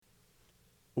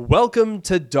Welcome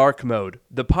to Dark Mode,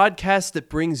 the podcast that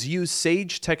brings you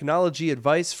sage technology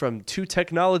advice from two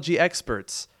technology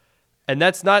experts. And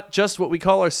that's not just what we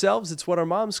call ourselves, it's what our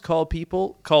moms call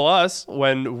us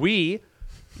when we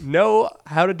know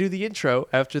how to do the intro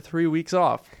after 3 weeks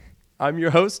off. I'm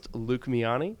your host, Luke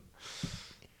Miani.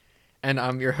 And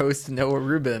I'm your host, Noah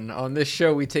Rubin. On this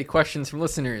show, we take questions from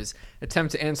listeners,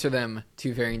 attempt to answer them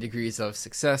to varying degrees of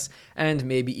success, and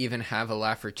maybe even have a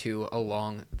laugh or two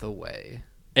along the way.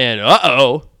 And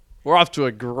we're off to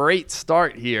a great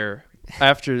start here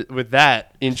with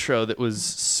that intro that was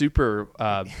super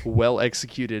well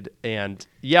executed. And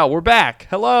yeah, we're back.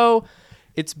 Hello.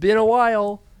 It's been a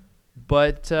while,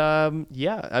 but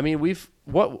yeah, I mean,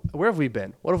 where have we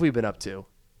been? What have we been up to?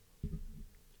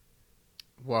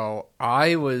 Well,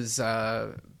 I was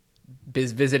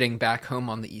visiting back home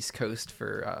on the East Coast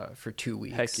for 2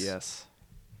 weeks. Heck yes.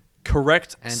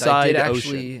 Correct and side I did ocean.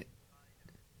 actually,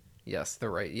 yes, the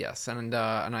right, yes, and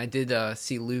I did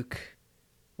see Luke.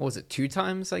 What was it? 2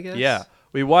 times, I guess. Yeah,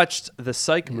 we watched the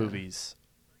Psych movies.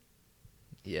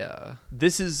 Yeah.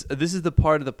 This is the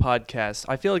part of the podcast.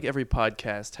 I feel like every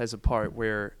podcast has a part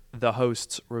where the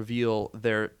hosts reveal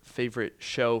their favorite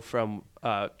show from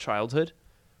childhood.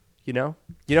 You know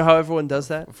how everyone does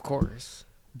that? Of course.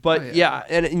 But yeah,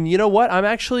 and you know what? I'm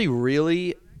actually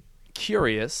really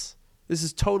curious. This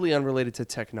is totally unrelated to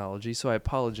technology, so I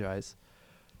apologize.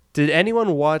 Did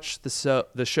anyone watch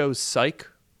the show Psych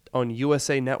on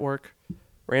USA Network?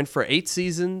 Ran for 8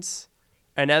 seasons,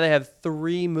 and now they have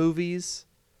 3 movies.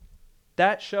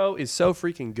 That show is so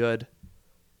freaking good.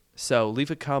 So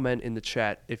leave a comment in the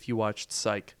chat if you watched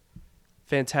Psych.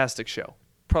 Fantastic show.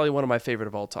 Probably one of my favorite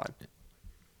of all time.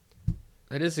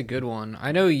 That is a good one.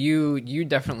 I know you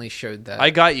definitely showed that.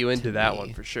 I got you into that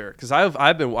one for sure because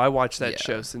I watched that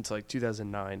show since like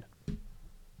 2009.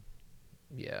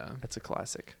 Yeah, That's a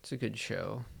classic. it's a good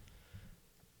show.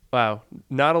 Wow,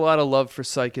 not a lot of love for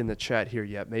Psych in the chat here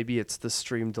yet. Maybe it's the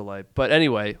stream delay. But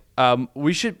anyway,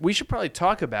 we should probably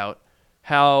talk about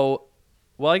how.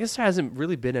 Well, I guess there hasn't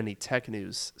really been any tech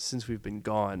news since we've been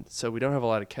gone, so we don't have a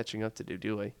lot of catching up to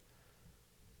do we?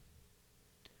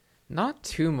 Not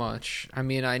too much. I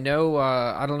mean, I know.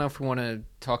 I don't know if we want to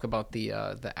talk about the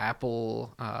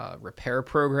Apple repair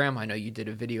program. I know you did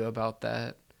a video about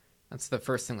that. That's the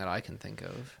first thing that I can think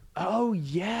of. Oh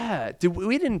yeah,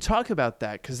 we didn't talk about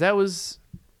that because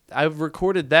I've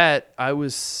recorded that. I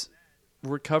was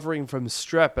recovering from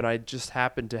strep, and I just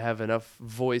happened to have enough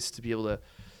voice to be able to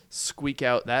squeak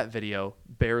out that video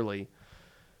barely.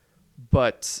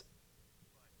 But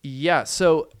yeah,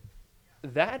 so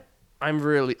that. I'm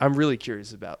really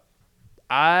curious about.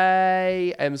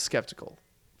 I am skeptical,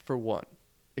 for 1.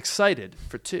 Excited,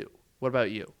 for 2. What about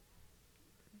you?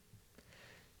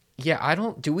 Yeah,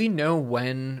 do we know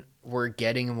when we're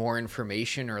getting more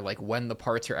information or like when the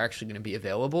parts are actually going to be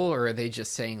available, or are they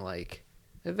just saying like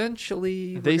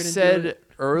eventually They said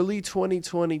early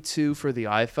 2022 for the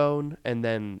iPhone and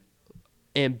then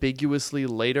ambiguously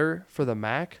later for the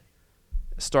Mac,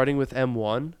 starting with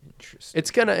M1. Interesting.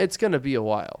 It's gonna be a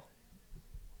while.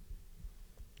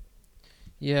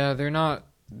 Yeah, they're not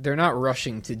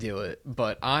rushing to do it,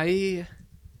 but I'm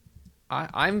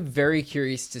very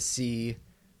curious to see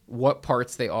what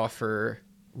parts they offer,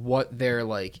 what their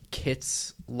like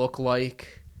kits look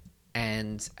like,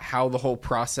 and how the whole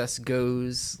process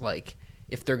goes. Like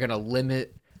if they're gonna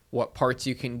limit what parts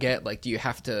you can get, like do you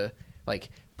have to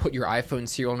like put your iPhone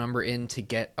serial number in to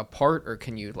get a part, or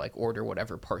can you like order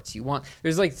whatever parts you want?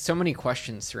 There's like so many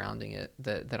questions surrounding it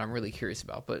that I'm really curious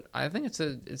about, but I think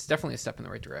it's definitely a step in the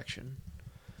right direction.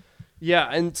 Yeah,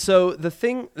 and so the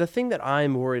thing that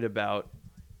I'm worried about,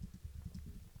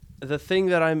 the thing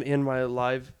that I'm in my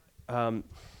live, I'm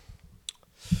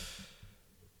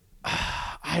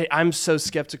so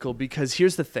skeptical because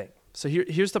here's the thing. So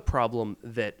here's the problem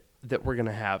that we're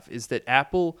gonna have is that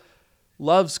Apple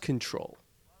loves control.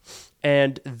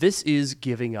 And this is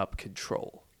giving up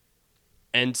control.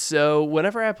 And so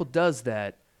whenever Apple does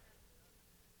that,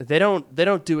 they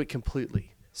don't do it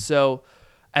completely. So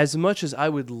as much as I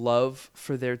would love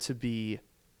for there to be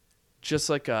just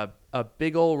like a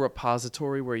big old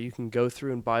repository where you can go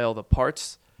through and buy all the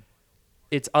parts,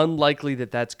 it's unlikely that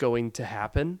that's going to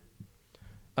happen.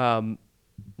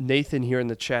 Nathan here in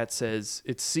the chat says,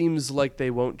 it seems like they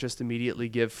won't just immediately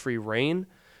give free reign.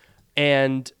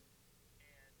 And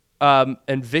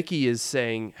Vicky is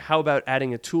saying, how about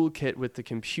adding a toolkit with the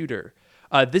computer?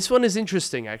 This one is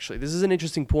interesting, actually. This is an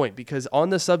interesting point because on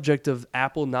the subject of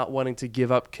Apple not wanting to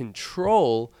give up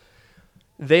control,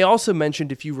 they also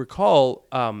mentioned, if you recall,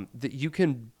 that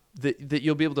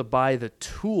you'll be able to buy the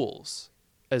tools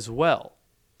as well.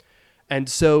 And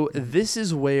so this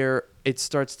is where it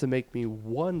starts to make me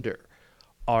wonder,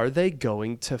 are they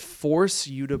going to force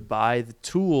you to buy the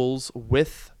tools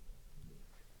with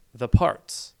the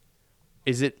parts?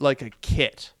 Is it like a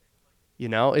kit? You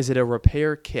know, is it a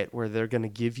repair kit where they're going to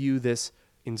give you this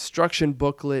instruction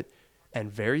booklet and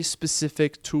very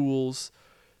specific tools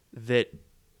that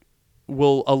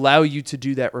will allow you to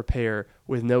do that repair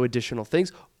with no additional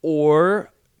things?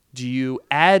 Or do you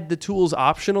add the tools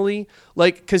optionally?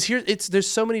 Like, because there's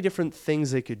so many different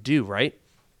things they could do, right?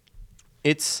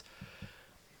 It's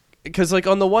because, like,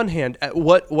 on the one hand,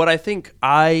 what I think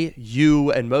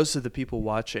you, and most of the people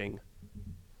watching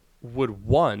would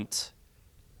want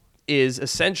is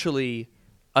essentially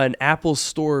an Apple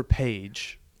Store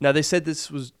page. Now, they said this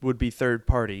would be third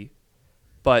party,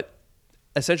 but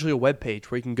essentially a web page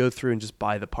where you can go through and just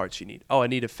buy the parts you need. Oh, I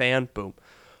need a fan, boom.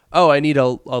 Oh, I need a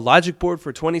Logic board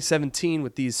for 2017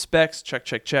 with these specs,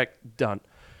 check, done.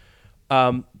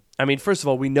 I mean, first of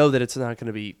all, we know that it's not going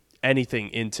to be anything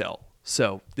Intel.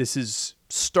 So this is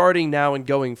starting now and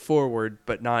going forward,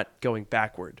 but not going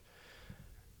backward.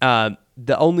 The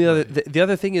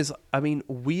other thing is, I mean,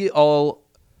 we all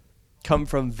come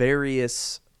from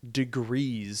various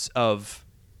degrees of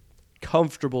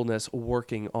comfortableness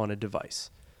working on a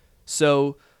device.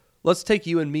 So let's take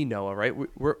you and me, Noah, right?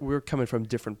 We're coming from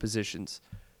different positions.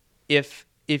 If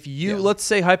you, let's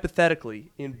say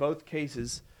hypothetically, in both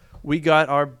cases, we got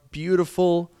our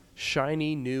beautiful,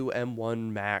 shiny new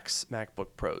M1 Max MacBook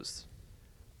Pros.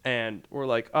 And we're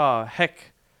like, oh,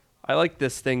 heck, I like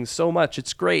this thing so much.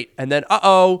 It's great. And then,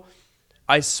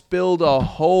 I spilled a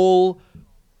whole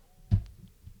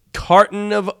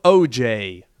carton of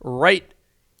OJ right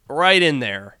in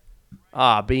there.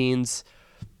 Beans.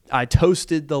 I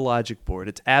toasted the Logic board.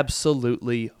 It's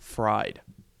absolutely fried.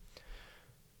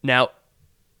 Now,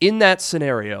 in that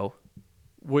scenario,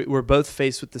 we're both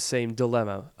faced with the same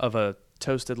dilemma of a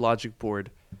toasted Logic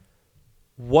board.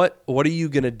 What are you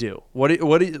going to do?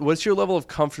 What's your level of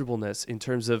comfortableness in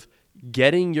terms of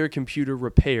getting your computer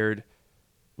repaired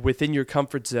within your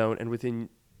comfort zone and within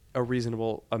a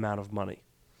reasonable amount of money?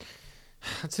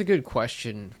 That's a good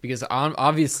question, because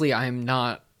obviously I'm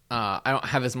not I don't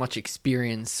have as much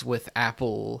experience with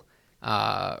Apple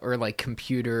or like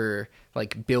computer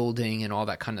like building and all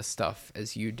that kind of stuff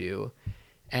as you do.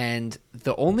 And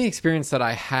the only experience that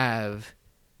I have,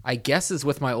 I guess, is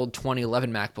with my old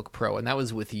 2011 MacBook Pro, and that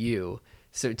was with you.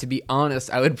 So to be honest,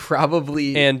 I would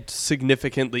probably... And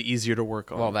significantly easier to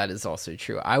work on. Well, that is also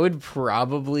true. I would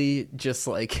probably just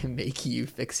like make you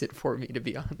fix it for me, to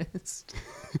be honest.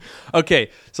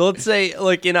 Okay, so let's say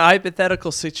like in a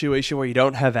hypothetical situation where you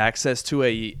don't have access to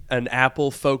an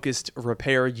Apple-focused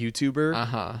repair YouTuber.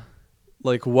 Uh-huh.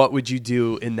 Like, what would you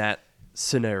do in that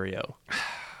scenario?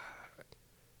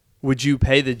 Would you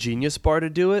pay the Genius Bar to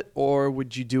do it, or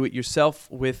would you do it yourself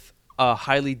with a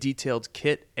highly detailed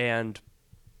kit and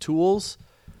tools?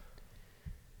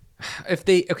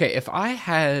 If I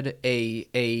had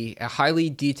a highly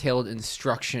detailed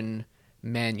instruction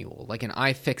manual, like an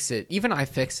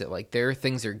iFixit, like their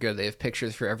things are good. They have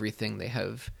pictures for everything. They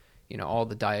have, all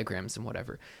the diagrams and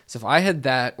whatever. So if I had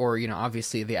that, or,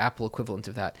 obviously the Apple equivalent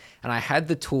of that, and I had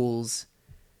the tools,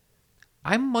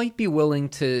 I might be willing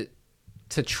to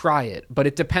try it, but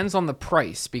it depends on the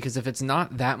price, because if it's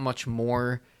not that much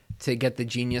more to get the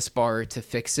Genius Bar to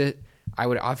fix it, I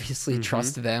would obviously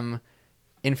trust them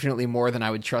infinitely more than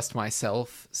I would trust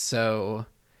myself. So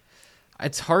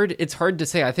it's hard to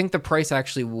say. I think the price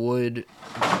actually would...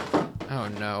 Oh,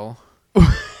 no.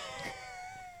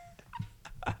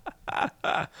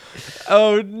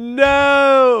 Oh,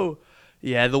 no!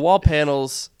 Yeah, the wall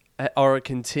panels are a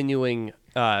continuing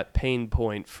pain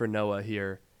point for Noah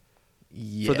here.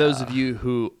 Yeah. For those of you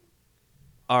who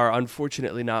are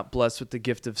unfortunately not blessed with the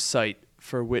gift of sight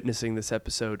for witnessing this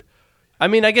episode, I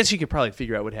mean, I guess you could probably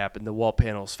figure out what happened. The wall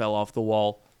panels fell off the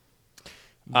wall.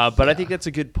 But I think that's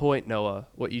a good point, Noah,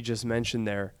 what you just mentioned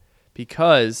there,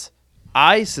 because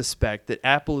I suspect that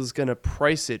Apple is going to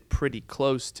price it pretty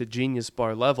close to Genius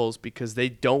Bar levels, because they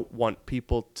don't want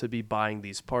people to be buying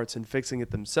these parts and fixing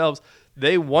it themselves.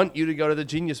 They want you to go to the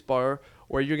Genius Bar,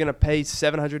 where you're going to pay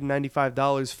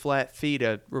 $795 flat fee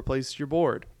to replace your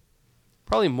board.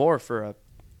 Probably more for a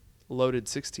loaded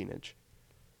 16-inch.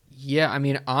 Yeah, I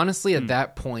mean, honestly, at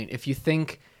that point, if you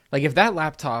think, like, if that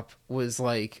laptop was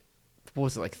like, what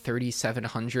was it, like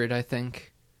 $3,700, I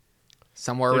think?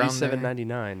 Somewhere around there.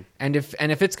 $37.99. And if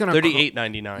it's gonna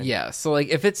 $38.99. Yeah, so like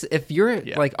if you're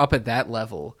like up at that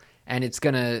level and it's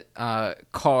gonna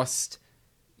cost,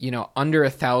 under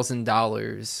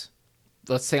 $1,000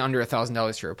 let's say under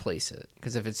 $1,000 to replace it.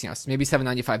 Because if it's, maybe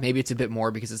 $795, maybe it's a bit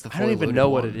more because it's the I fully don't even loaded know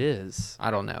what one. it is. I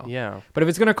don't know. Yeah. But if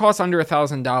it's going to cost under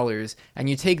 $1,000 and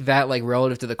you take that like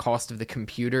relative to the cost of the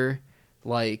computer,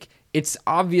 like it's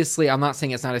obviously, I'm not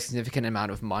saying it's not a significant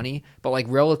amount of money, but like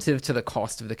relative to the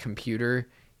cost of the computer,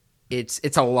 it's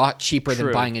a lot cheaper than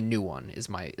True. buying a new one is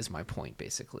my point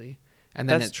basically. And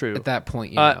then That's true. At that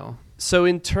point, you know. So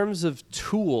in terms of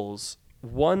tools,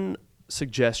 one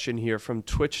suggestion here from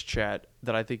Twitch chat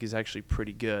that I think is actually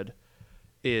pretty good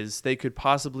is they could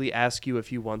possibly ask you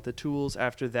if you want the tools.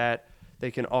 After that,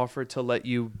 they can offer to let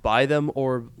you buy them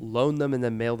or loan them and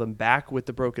then mail them back with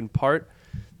the broken part.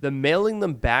 The mailing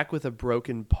them back with a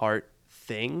broken part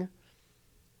thing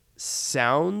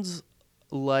sounds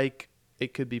like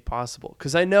it could be possible,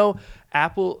 because I know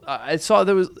Apple. I saw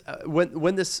there was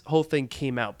when this whole thing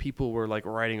came out, people were like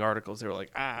writing articles. They were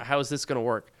like, how is this going to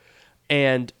work?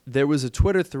 And there was a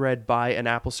Twitter thread by an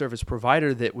Apple service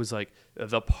provider that was like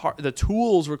the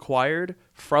tools required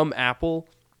from Apple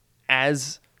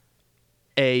as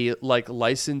a like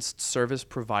licensed service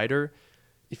provider.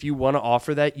 If you want to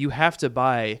offer that, you have to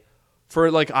buy for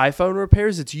like iPhone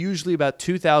repairs. It's usually about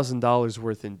 $2,000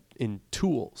 worth in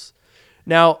tools.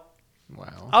 Now,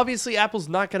 Wow. obviously, Apple's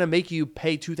not going to make you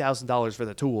pay $2,000 for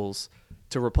the tools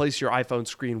to replace your iPhone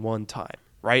screen one time,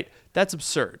 right? That's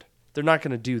absurd. They're not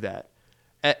going to do that.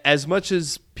 As much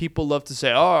as people love to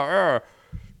say,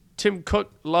 Tim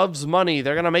Cook loves money,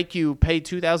 they're going to make you pay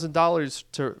 $2,000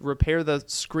 to repair the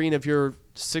screen of your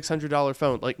 $600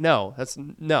 phone. Like, no,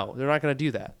 they're not going to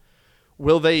do that.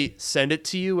 Will they send it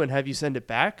to you and have you send it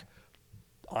back?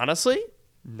 Honestly,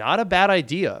 not a bad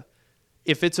idea.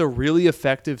 If it's a really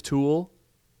effective tool,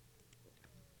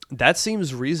 that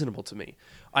seems reasonable to me.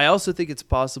 I also think it's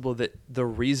possible that the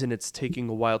reason it's taking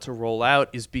a while to roll out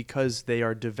is because they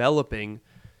are developing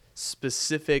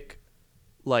specific,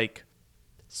 like,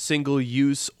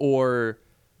 single-use or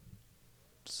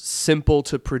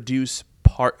simple-to-produce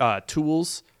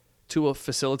tools to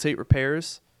facilitate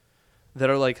repairs that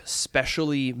are, like,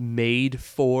 specially made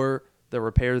for the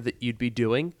repair that you'd be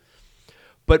doing.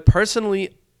 But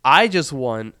personally, I just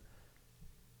want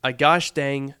a gosh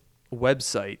dang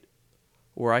website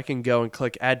where I can go and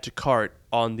click add to cart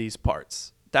on these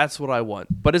parts. That's what I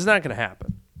want. But it's not going to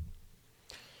happen.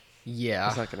 Yeah.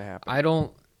 It's not going to happen. I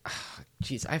don't.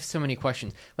 Jeez, I have so many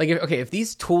questions. Like, if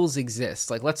these tools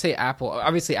exist, like, let's say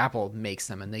obviously Apple makes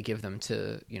them and they give them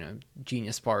to,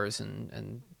 Genius bars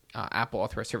and Apple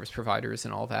authorized service providers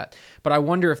and all that. But I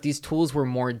wonder if these tools were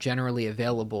more generally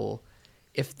available,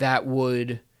 if that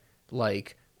would,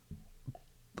 like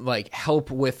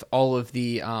help with all of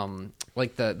the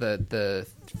like the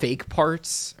fake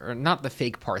parts, or not the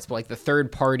fake parts, but like the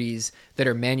third parties that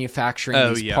are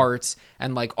manufacturing these parts,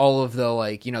 and like all of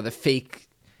the the fake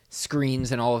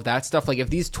screens and all of that stuff. Like, if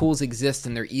these tools exist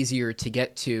and they're easier to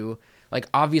get to, like,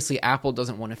 obviously Apple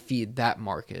doesn't want to feed that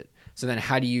market. So then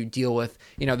how do you deal with,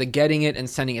 the getting it and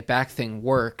sending it back thing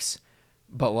works,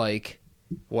 but like,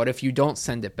 what if you don't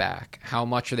send it back? How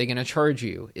much are they going to charge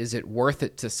you? Is it worth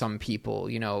it to some people?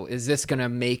 Is this going to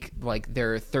make like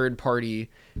their third party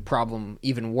problem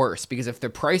even worse? Because if the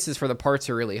prices for the parts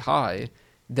are really high,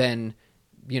 then,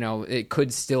 it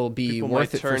could still be People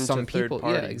worth might it for turn some to third people.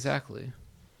 Yeah, parties. exactly.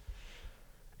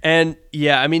 And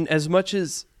yeah, I mean, as much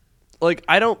as like,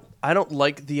 I don't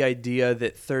like the idea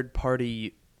that third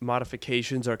party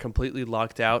modifications are completely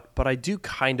locked out, but I do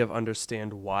kind of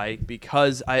understand why,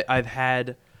 because I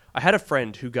had a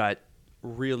friend who got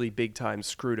really big time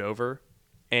screwed over,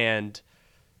 and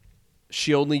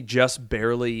she only just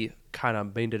barely kind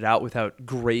of made it out without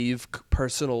grave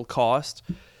personal cost.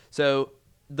 So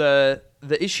the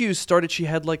issue started, she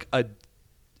had like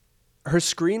her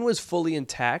screen was fully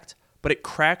intact, but it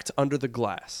cracked under the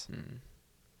glass.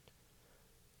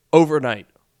 Overnight.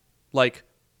 Like,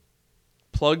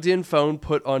 plugged in phone,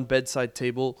 put on bedside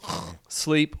table,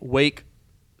 sleep, wake,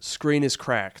 screen is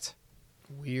cracked.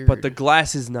 Weird. But the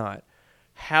glass is not.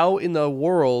 How in the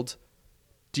world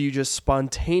do you just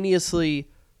spontaneously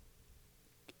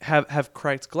have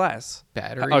cracked glass?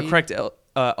 Battery? Cracked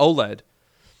OLED.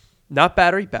 Not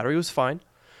battery. Battery was fine.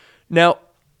 Now,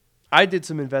 I did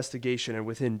some investigation, and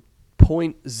within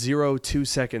 0.02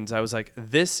 seconds, I was like,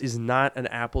 this is not an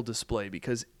Apple display,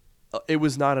 because it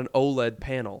was not an OLED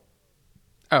panel.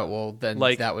 Oh, well, then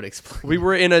Like, that would explain. We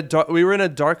were in a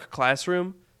dark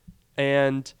classroom,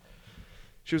 and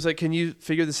she was like, "Can you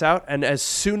figure this out?" And as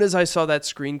soon as I saw that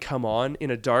screen come on in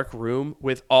a dark room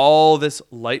with all this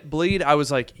light bleed, I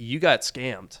was like, "You got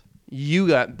scammed. You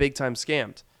got big time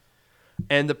scammed."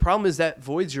 And the problem is that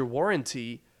voids your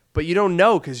warranty But you don't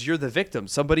know because you're the victim.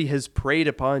 Somebody has preyed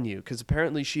upon you because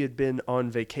apparently she had been on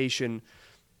vacation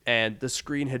and the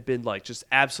screen had been like just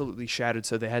absolutely shattered.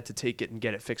 So they had to take it and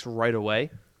get it fixed right away.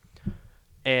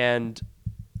 And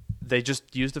they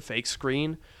just used a fake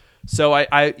screen. So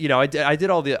I did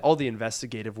all the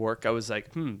investigative work. I was like,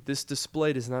 this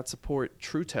display does not support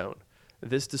True Tone.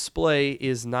 This display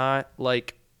is not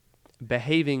like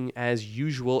behaving as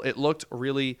usual. It looked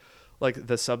really like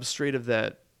the substrate of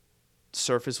that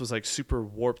surface was like super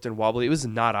warped and wobbly. It was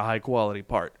not a high quality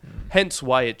part. Hence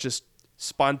why it just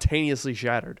spontaneously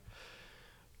shattered.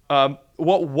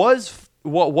 What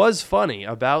was funny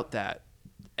about that,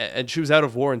 and she was out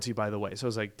of warranty, by the way. So I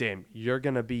was like, damn, you're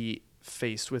going to be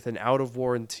faced with an out of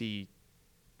warranty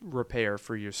repair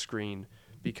for your screen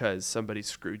because somebody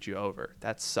screwed you over.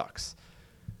 That sucks.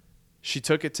 She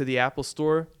took it to the Apple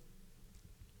store.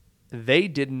 They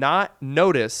did not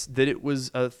notice that it was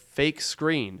a fake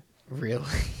screen. Really?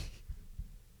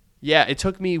 Yeah, it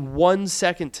took me 1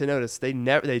 second to notice. They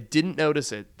didn't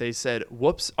notice it. They said,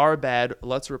 "Whoops, our bad.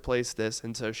 Let's replace this."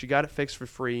 And so she got it fixed for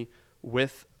free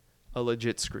with a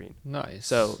legit screen. Nice.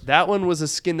 So that one was a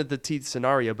skin of the teeth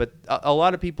scenario, but a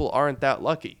lot of people aren't that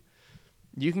lucky.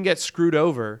 You can get screwed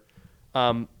over,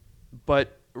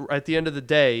 but at the end of the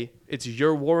day, it's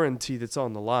your warranty that's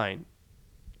on the line.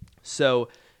 So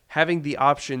having the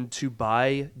option to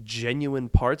buy genuine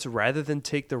parts rather than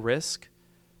take the risk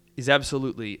is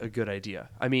absolutely a good idea.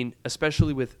 I mean,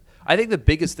 especially I think the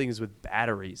biggest thing is with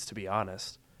batteries, to be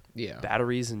honest. Yeah.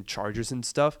 Batteries and chargers and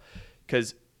stuff.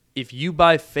 Because if you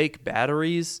buy fake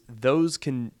batteries, those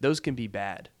can be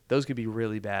bad. Those can be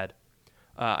really bad.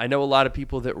 I know a lot of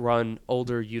people that run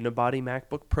older unibody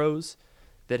MacBook Pros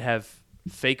that have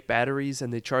fake batteries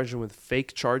and they charge them with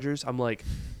fake chargers. I'm like,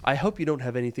 I hope you don't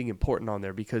have anything important on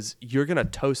there because you're going to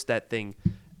toast that thing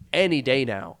any day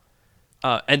now.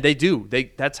 And they do.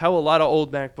 That's how a lot of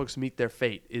old MacBooks meet their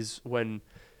fate, is when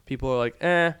people are like,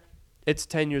 it's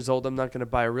 10 years old. I'm not going to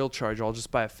buy a real charger. I'll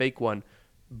just buy a fake one.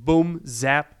 Boom,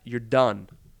 zap, you're done.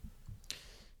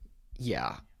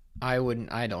 Yeah. I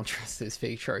don't trust those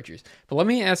fake chargers. But let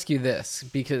me ask you this,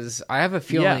 because I have a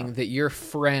feeling that your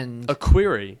friend... A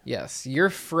query. Yes,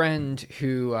 your friend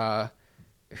who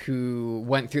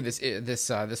went through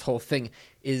this whole thing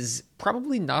is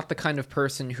probably not the kind of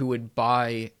person who would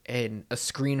buy a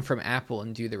screen from Apple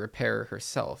and do the repair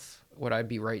herself. Would I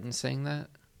be right in saying that?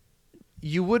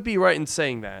 You would be right in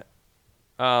saying that.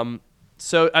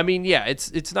 So, I mean, yeah,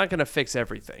 it's not going to fix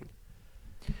everything.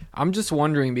 I'm just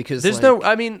wondering because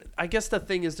I guess the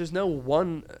thing is there's no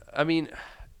one,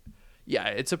 yeah,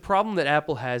 it's a problem that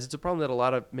Apple has. It's a problem that a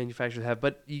lot of manufacturers have,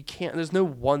 but there's no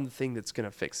one thing that's going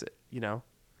to fix it, you know?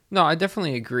 No, I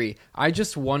definitely agree. I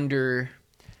just wonder,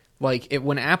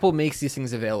 when Apple makes these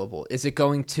things available, is it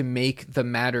going to make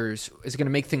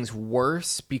things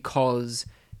worse because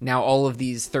now all of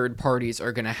these third parties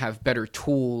are going to have better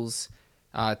tools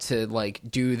to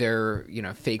do their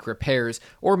fake repairs,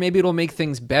 or maybe it'll make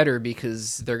things better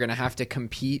because they're gonna have to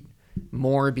compete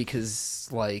more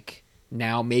because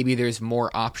now maybe there's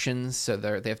more options, so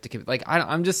they have to keep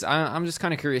I'm just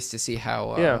kind of curious to see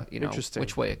how interesting.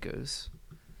 which way it goes.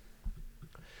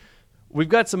 We've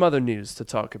got some other news to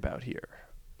talk about here.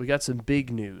 We got some big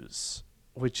news,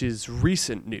 which is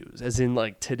recent news, as in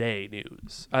today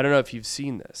news. I don't know if you've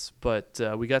seen this, but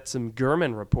we got some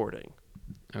Gurman reporting.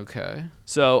 Okay.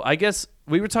 So I guess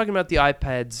we were talking about the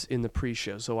iPads in the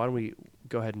pre-show, so why don't we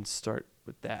go ahead and start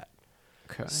with that?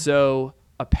 Okay. So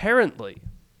apparently,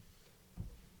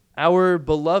 our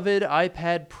beloved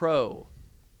iPad Pro,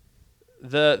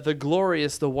 the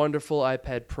glorious, the wonderful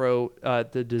iPad Pro,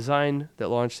 the design that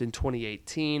launched in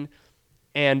 2018,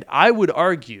 and I would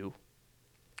argue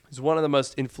is one of the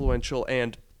most influential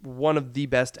and one of the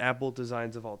best Apple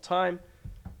designs of all time.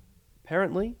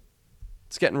 Apparently,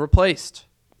 it's getting replaced.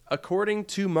 According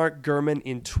to Mark Gurman,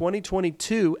 in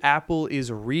 2022, Apple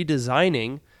is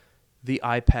redesigning the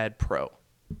iPad Pro.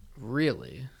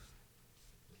 Really?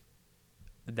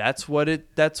 That's what it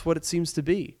seems to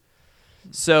be.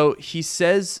 So he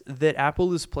says that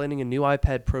Apple is planning a new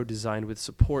iPad Pro design with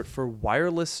support for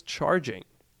wireless charging.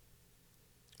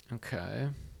 Okay.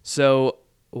 So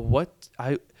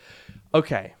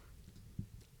okay.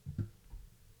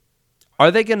 Are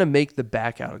they going to make the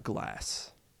back out of glass?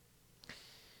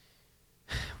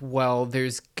 Well,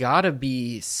 there's got to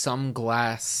be some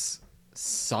glass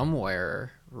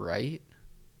somewhere, right?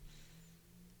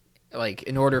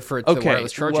 In order for the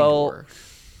wireless charging to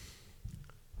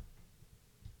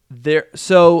work.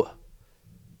 So,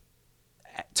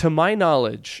 to my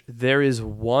knowledge, there is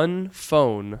one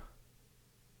phone.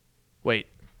 Wait,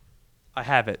 I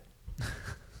have it.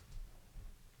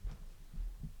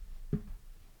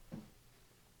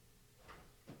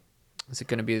 Is it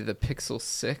going to be the Pixel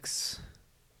 6?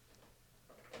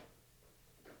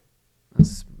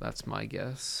 That's my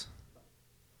guess.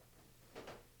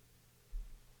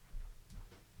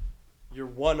 You're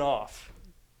one off.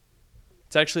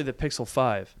 It's actually the Pixel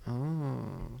 5.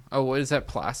 Oh, what is that,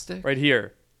 plastic? Right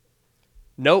here.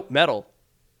 Nope, metal.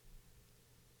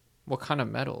 What kind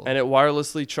of metal? And it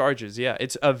wirelessly charges. Yeah,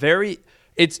 it's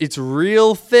it's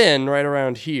real thin right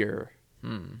around here.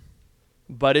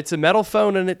 But it's a metal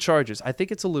phone and it charges. I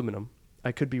think it's aluminum.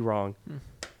 I could be wrong.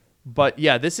 But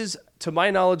yeah, this is, to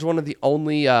my knowledge, one of the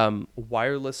only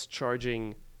wireless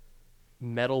charging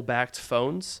metal-backed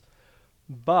phones.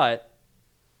 But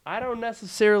I don't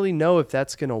necessarily know if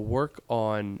that's going to work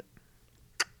on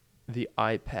the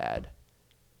iPad.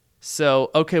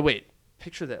 So, okay, wait.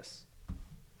 Picture this.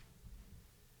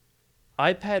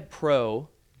 iPad Pro,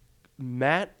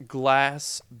 matte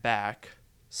glass back,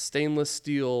 stainless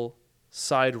steel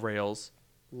side rails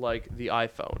like the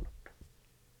iPhone.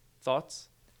 Thoughts?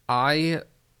 I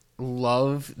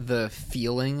love the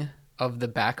feeling of the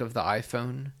back of the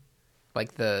iPhone,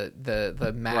 like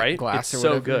the matte Right? glass It's or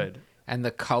whatever. so good. And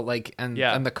the color, like, and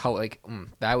the color, like,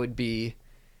 that would be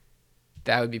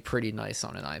pretty nice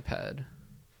on an iPad.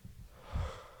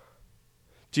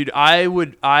 Dude, I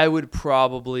would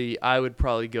probably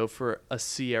go for a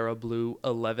Sierra Blue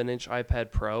 11-inch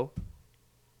iPad Pro.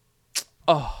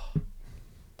 Oh,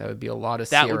 That would be a lot of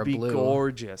that Sierra would be Blue.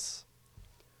 gorgeous.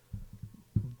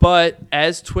 But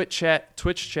as Twitch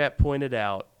chat pointed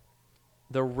out,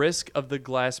 the risk of the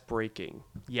glass breaking.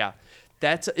 Yeah.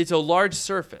 It's a large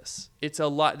surface. It's a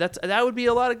lot. That would be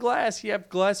a lot of glass. You have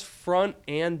glass front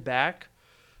and back.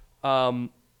 Yeah,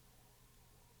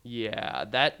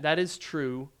 that is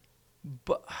true.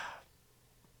 But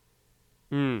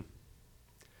the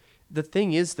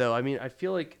thing is, though, I mean, I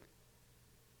feel like,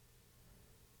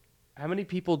 how many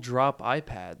people drop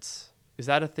iPads? Is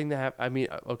that a thing that I mean,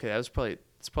 okay, it's probably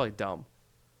dumb.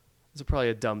 It's probably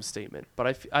a dumb statement,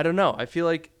 but I don't know. I feel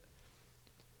like.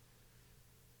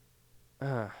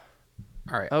 All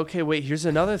right. Okay, wait. Here's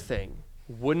another thing.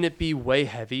 Wouldn't it be way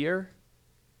heavier?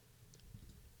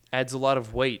 Adds a lot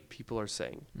of weight, people are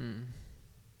saying.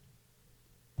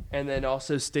 And then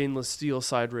also stainless steel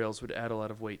side rails would add a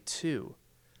lot of weight too.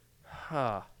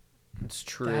 Huh. It's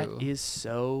true. That is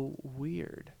so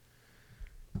weird.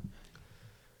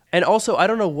 And also, I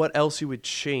don't know what else you would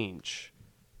change.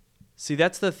 See,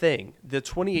 that's the thing. The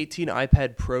 2018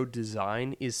 iPad Pro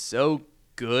design is so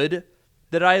good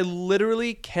that I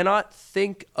literally cannot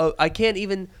think of, I can't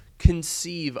even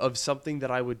conceive of something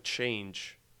that I would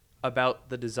change about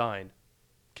the design.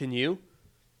 Can you?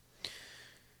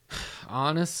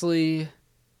 Honestly,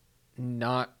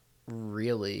 not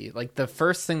really. Like, the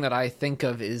first thing that I think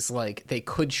of is, like, they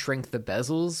could shrink the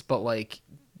bezels, but, like,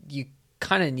 you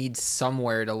kind of need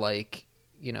somewhere to, like,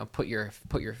 you know, put your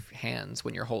hands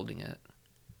when you're holding it.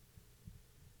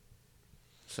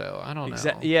 So I don't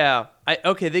know. Yeah.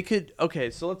 They could.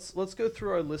 Okay, so let's go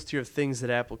through our list here of things that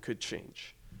Apple could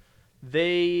change.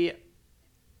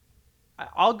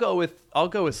 I'll go with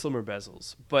slimmer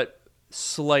bezels, but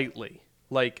slightly.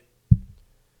 Like,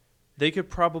 they could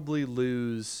probably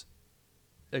lose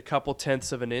a couple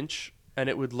tenths of an inch, and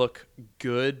it would look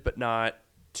good, but not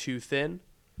too thin.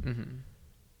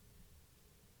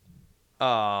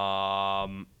 I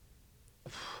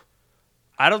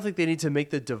don't think they need to make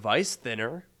the device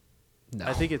thinner. No.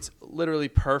 I think it's literally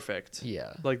perfect.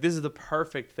 Yeah. Like, this is the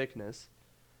perfect thickness.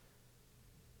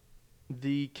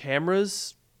 The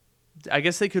cameras, I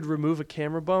guess they could remove a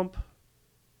camera bump,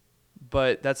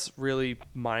 but that's really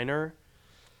minor.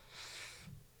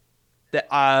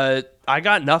 I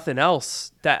got nothing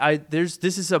else.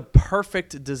 This is a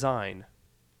perfect design.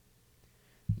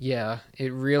 Yeah,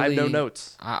 it really. I have no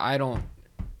notes. I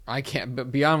can't.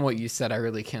 But beyond what you said, I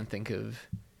really can't think of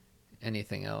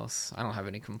anything else. I don't have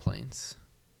any complaints.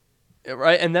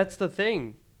 Right, and that's the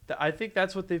thing. I think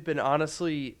that's what they've been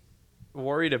honestly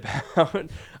worried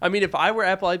about. I mean, if I were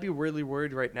Apple, I'd be really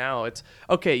worried right now. It's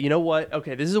okay. You know what?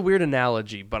 Okay, this is a weird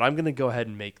analogy, but I'm gonna go ahead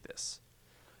and make this.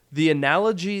 The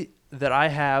analogy that I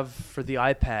have for the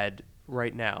iPad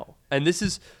right now, and this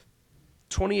is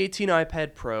 2018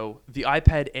 iPad Pro, the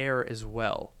iPad Air as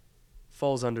well,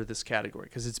 falls under this category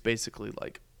because it's basically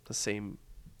like the same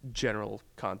general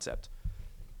concept.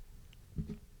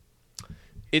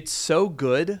 It's so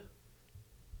good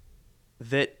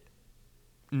that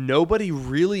nobody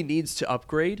really needs to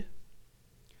upgrade.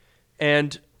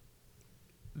 And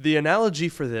the analogy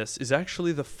for this is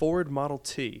actually the Ford Model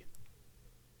T.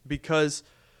 Because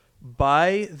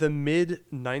by the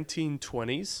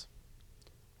mid-1920s,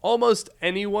 almost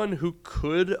anyone who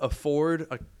could afford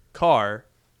a car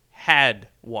had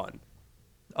one.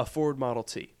 a Ford Model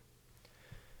T.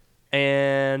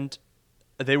 And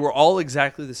they were all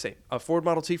exactly the same. A Ford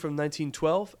Model T from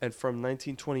 1912 and from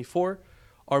 1924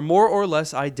 are more or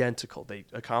less identical. They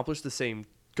accomplish the same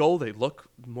goal. They look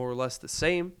more or less the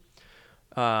same.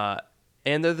 And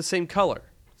they're the same color.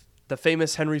 The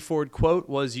famous Henry Ford quote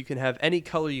was, "You can have any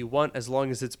color you want as long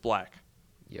as it's black."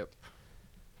 Yep.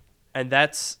 And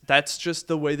that's just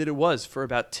the way that it was for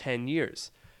about 10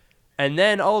 years. And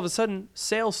then all of a sudden,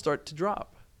 sales start to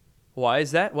drop. Why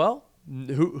is that? Well,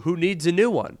 who needs a new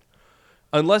one?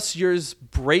 Unless yours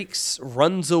breaks,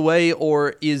 runs away,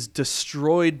 or is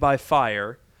destroyed by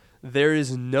fire, there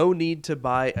is no need to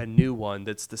buy a new one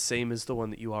that's the same as the one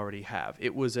that you already have.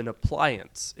 It was an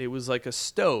appliance. It was like a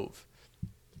stove.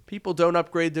 People don't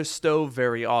upgrade their stove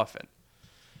very often.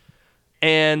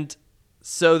 And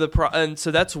so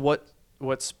so that's what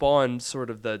spawned sort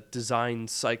of the design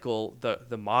cycle,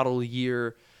 the model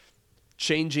year,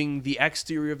 changing the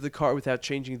exterior of the car without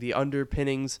changing the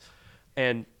underpinnings,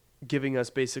 and giving us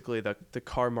basically the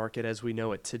car market as we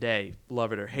know it today,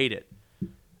 love it or hate it.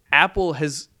 Apple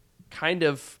has kind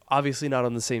of, obviously not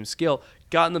on the same scale,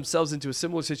 gotten themselves into a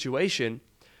similar situation,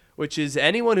 which is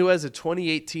anyone who has a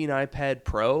 2018 iPad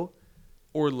Pro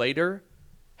or later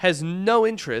has no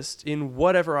interest in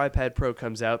whatever iPad Pro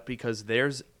comes out because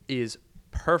theirs is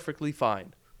perfectly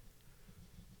fine.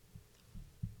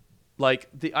 Like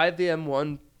I have the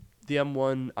M1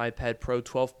 iPad Pro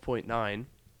 12.9.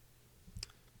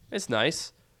 It's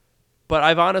nice, but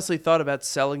I've honestly thought about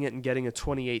selling it and getting a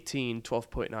 2018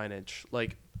 12.9 inch.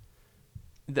 Like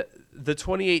the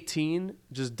 2018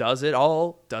 just does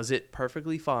it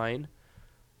perfectly fine.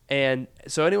 And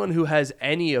so anyone who has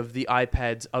any of the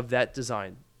iPads of that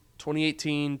design,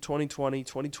 2018, 2020,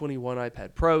 2021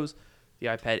 iPad Pros, the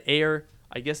iPad Air,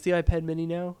 I guess the iPad Mini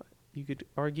now, you could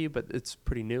argue, but it's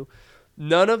pretty new.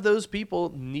 None of those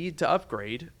people need to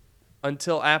upgrade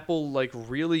until Apple like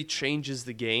really changes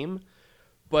the game.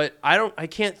 But I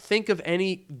can't think of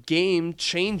any game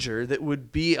changer that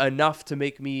would be enough to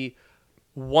make me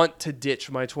want to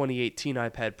ditch my 2018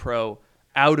 iPad Pro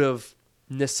out of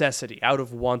necessity, out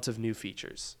of want of new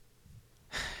features.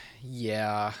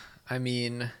 Yeah, I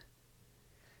mean,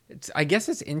 I guess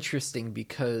it's interesting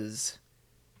because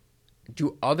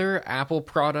do other Apple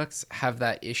products have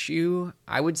that issue?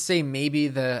 I would say maybe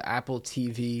the Apple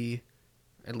TV,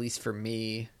 at least for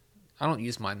me. I don't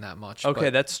use mine that much. Okay,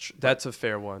 that's a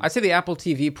fair one. I'd say the Apple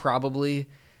TV probably.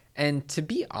 And to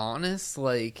be honest,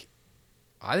 like,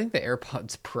 I think the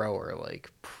AirPods Pro are like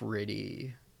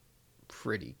pretty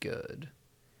good.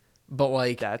 But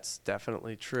like that's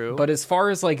definitely true. But as far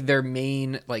as like their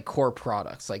main like core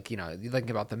products, like, you know, you think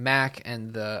about the Mac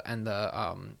and the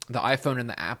iPhone and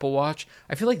the Apple Watch,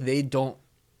 I feel like they don't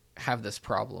have this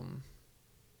problem.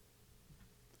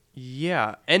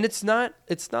 Yeah, and it's not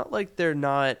like they're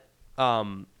not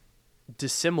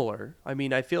dissimilar. I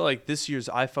mean, I feel like this year's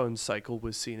iPhone cycle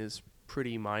was seen as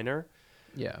pretty minor.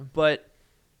 Yeah. But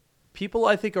people,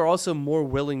 I think, are also more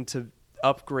willing to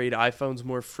upgrade iPhones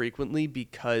more frequently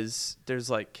because there's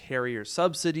like carrier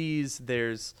subsidies,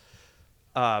 there's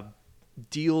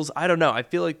deals. I don't know. I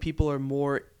feel like people are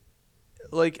more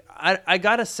like I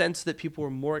got a sense that people were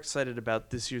more excited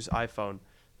about this year's iPhone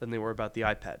than they were about the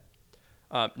iPad.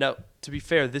 Now, to be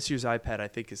fair, this year's iPad I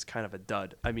think is kind of a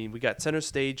dud. I mean, we got center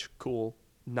stage, cool.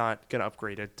 Not gonna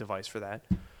upgrade a device for that.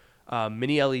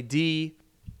 Mini LED,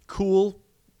 cool.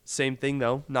 Same thing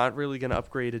though. Not really gonna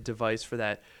upgrade a device for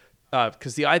that.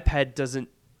 Because the iPad doesn't,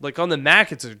 like on the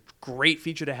Mac, it's a great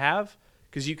feature to have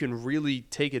because you can really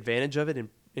take advantage of it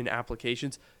in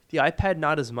applications. The iPad,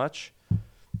 not as much.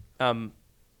 And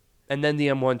then the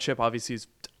M1 chip obviously is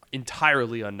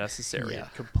entirely unnecessary, Yeah.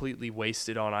 completely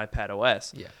wasted on iPad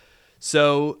OS. Yeah.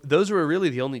 So those were really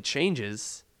the only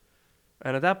changes.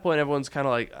 And at that point, everyone's kind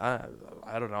of like,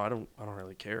 I don't know, I don't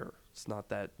really care. It's not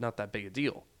that big a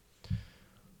deal.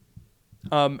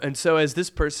 And so as this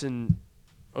person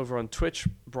over on Twitch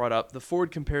brought up, the Ford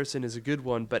comparison is a good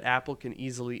one, but Apple can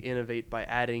easily innovate by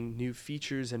adding new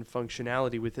features and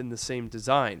functionality within the same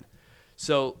design.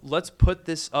 So let's put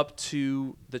this up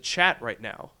to the chat right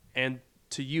now and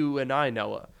to you and I,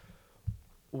 Noah.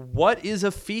 What is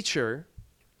a feature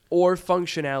or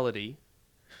functionality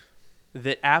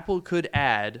that Apple could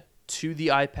add to the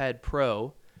iPad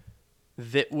Pro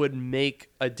that would make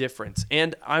a difference?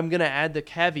 And I'm going to add the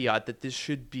caveat that this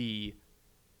should be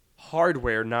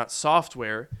hardware, not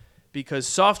software, because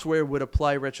software would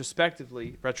apply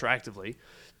retroactively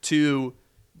to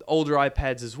older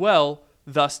iPads as well,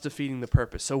 thus defeating the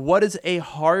purpose. So what is a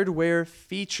hardware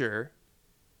feature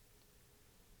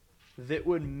that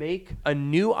would make a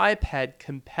new iPad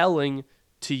compelling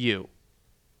to you?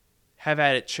 Have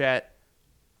at it, chat.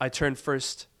 I turn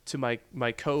first to my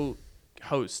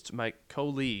co-host, my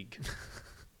colleague,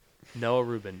 Noah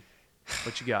Rubin.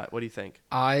 What you got? What do you think?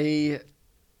 All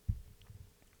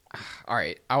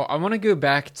right. I want to go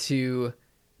back to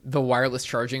the wireless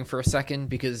charging for a second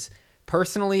because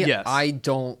personally, Yes. I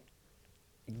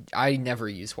never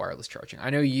use wireless charging. I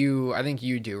think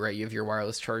you do, right? You have your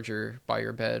wireless charger by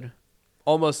your bed.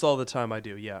 Almost all the time I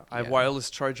do, yeah. I have Yeah. wireless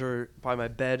charger by my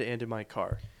bed and in my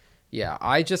car. Yeah,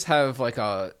 I just have like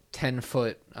a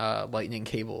 10-foot lightning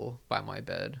cable by my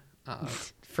bed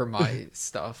for my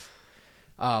stuff.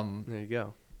 There you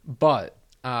go. But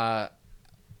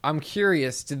I'm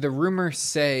curious, did the rumor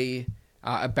say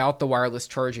about the wireless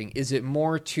charging, is it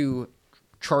more to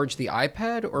charge the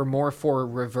iPad or more for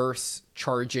reverse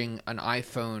charging an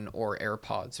iPhone or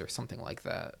AirPods or something like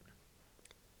that?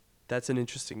 That's an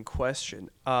interesting question.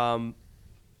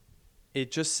 It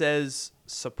just says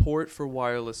support for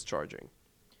wireless charging.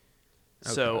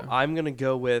 So Okay. I'm going to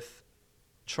go with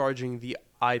charging the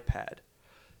iPad.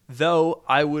 Though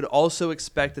I would also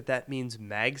expect that means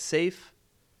MagSafe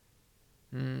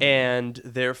and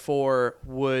therefore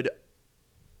would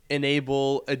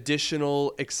enable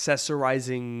additional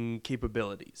accessorizing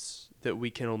capabilities that we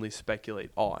can only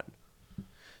speculate on.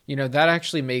 You know, that's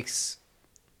actually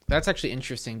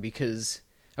interesting because,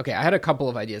 okay, I had a couple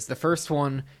of ideas. The first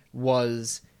one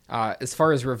was, as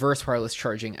far as reverse wireless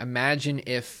charging, imagine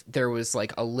if there was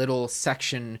like a little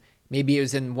section, maybe it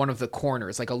was in one of the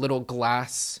corners, like a little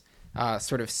glass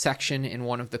sort of section in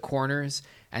one of the corners,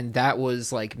 and that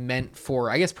was like meant for,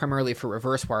 I guess, primarily for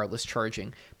reverse wireless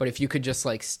charging. But if you could just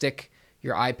like stick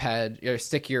your iPad, or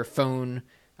stick your phone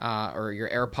or your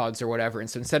AirPods or whatever, and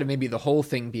so instead of maybe the whole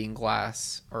thing being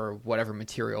glass or whatever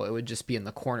material, it would just be in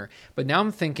the corner. But now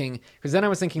I'm thinking, because then I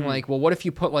was thinking like, well, what if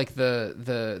you put like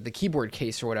the keyboard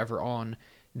case or whatever on,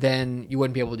 then you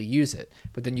wouldn't be able to use it.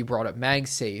 But then you brought up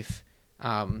MagSafe,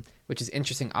 which is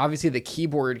interesting. Obviously, the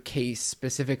keyboard case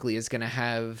specifically is going to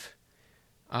have,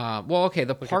 the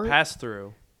Like part a pass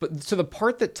through. But so the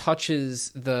part that touches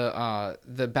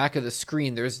the back of the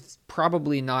screen, there's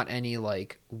probably not any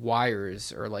like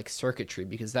wires or like circuitry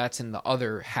because that's in the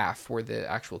other half where the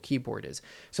actual keyboard is.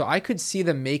 So I could see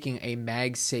them making a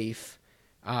MagSafe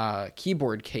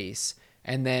keyboard case,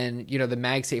 and then the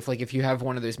MagSafe, like if you have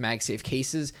one of those MagSafe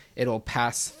cases, it'll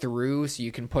pass through, so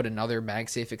you can put another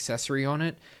MagSafe accessory on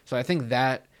it. So I think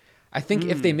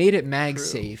if they made it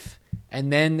MagSafe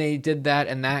and then they did that,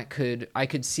 and I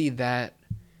could see that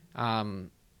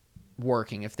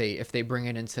working if they bring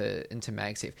it into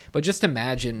MagSafe. But just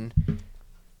imagine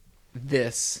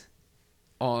this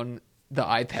on the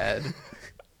iPad.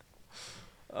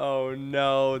 Oh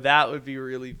no, that would be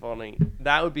really funny.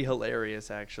 That would be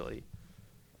hilarious, actually.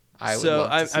 I would love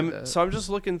to see that. So I'm just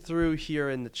looking through here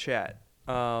in the chat.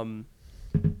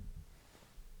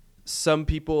 Some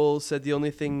people said the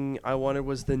only thing I wanted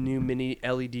was the new mini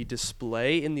LED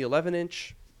display in the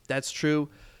 11-inch. That's true.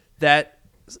 That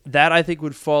I think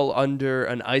would fall under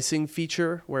an icing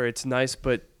feature where it's nice,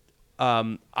 but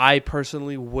I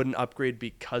personally wouldn't upgrade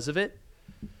because of it.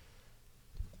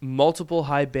 Multiple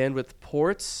high bandwidth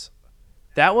ports.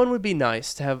 That one would be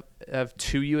nice to have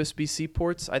two USB-C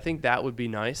ports. I think that would be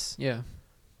nice. Yeah.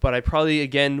 But I probably,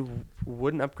 again,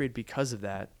 wouldn't upgrade because of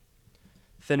that.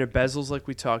 Thinner bezels like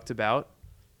we talked about.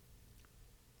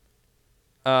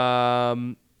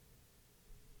 Someone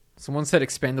said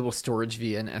expandable storage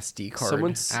via an SD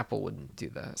card. Apple wouldn't do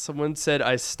that. Someone said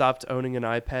I stopped owning an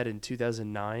iPad in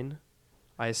 2009.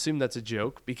 I assume that's a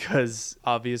joke because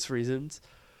obvious reasons.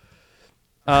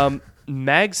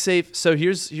 MagSafe. So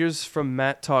here's from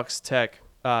Matt Talks Tech.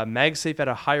 MagSafe at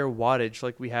a higher wattage,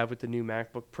 like we have with the new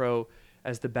MacBook Pro,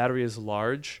 as the battery is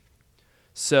large.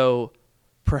 So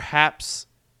perhaps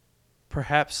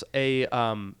a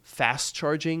fast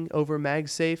charging over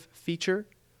MagSafe feature.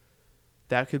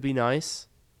 That could be nice.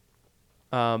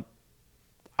 I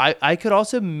could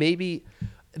also maybe,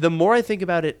 the more I think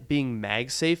about it being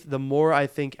MagSafe, the more I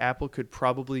think Apple could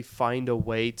probably find a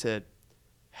way to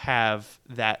have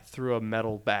that through a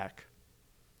metal back.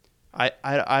 I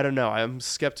don't know. I'm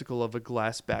skeptical of a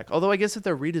glass back. Although I guess if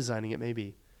they're redesigning it,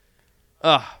 maybe.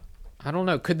 I don't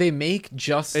know. Could they make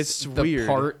just the weird.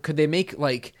 part? Could they make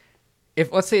like,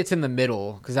 if let's say it's in the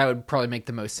middle, because that would probably make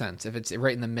the most sense if it's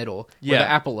right in the middle where the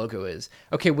Apple logo is.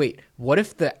 Okay, wait. What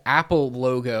if the Apple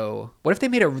logo? What if they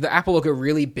made the Apple logo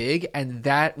really big and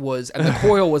the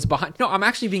coil was behind? No, I'm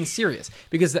actually being serious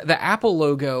because the Apple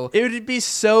logo. It would be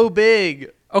so big.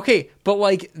 Okay, but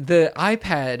like the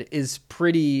iPad is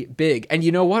pretty big, and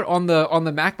you know what? On the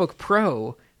MacBook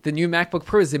Pro, the new MacBook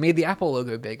Pros, they made the Apple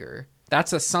logo bigger.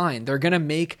 That's a sign. They're going to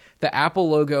make the Apple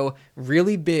logo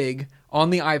really big on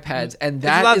the iPads, and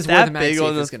that is where the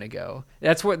MagSafe is going to go.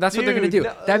 That's what they're going to do.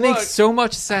 No, that makes so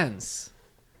much sense.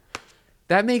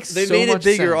 They made it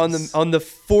bigger sense. on the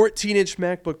 14-inch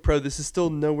MacBook Pro. This is still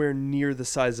nowhere near the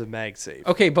size of MagSafe.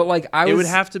 Okay, but like it would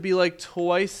have to be like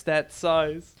twice that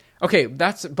size. Okay,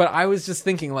 but I was just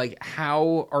thinking, like,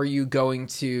 how are you going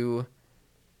to,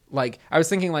 like, I was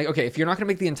thinking, like, okay, if you're not going to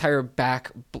make the entire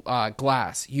back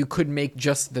glass, you could make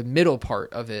just the middle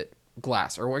part of it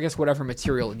glass, or I guess whatever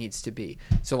material it needs to be.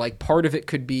 So, like, part of it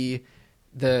could be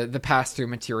the pass-through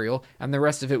material, and the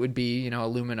rest of it would be,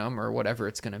 aluminum or whatever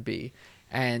it's going to be.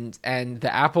 And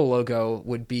the Apple logo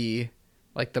would be,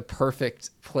 like, the perfect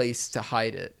place to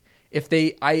hide it. If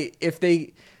they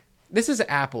this is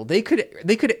Apple. They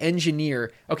could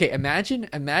engineer. Okay, imagine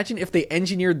if they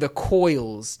engineered the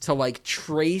coils to like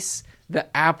trace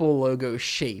the Apple logo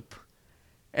shape,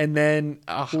 and then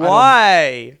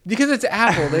why? Because it's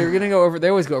Apple. They're gonna go over. They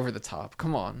always go over the top.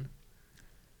 Come on.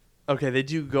 Okay, they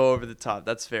do go over the top.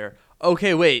 That's fair.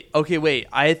 Okay, wait.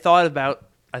 I thought about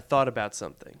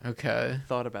something. Okay.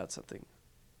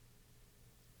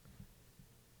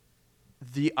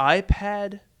 The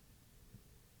iPad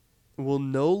will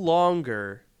no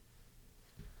longer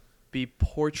be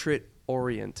portrait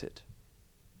oriented.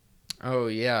 Oh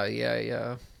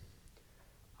yeah.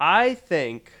 I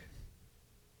think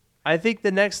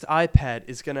the next iPad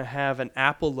is going to have an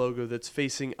Apple logo that's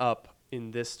facing up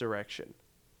in this direction.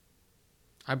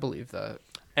 I believe that.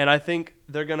 And I think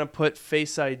they're going to put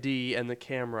Face ID and the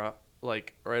camera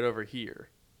like right over here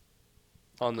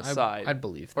on the side. I'd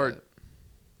believe or that.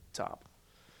 Top.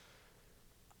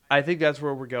 I think that's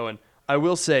where we're going. I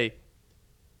will say,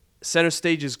 Center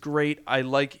Stage is great. I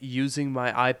like using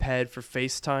my iPad for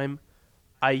FaceTime.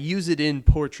 I use it in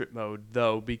portrait mode,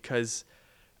 though, because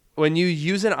when you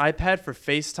use an iPad for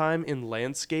FaceTime in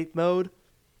landscape mode,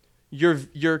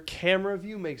 your camera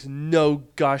view makes no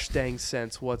gosh dang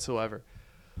sense whatsoever.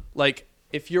 Like,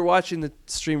 if you're watching the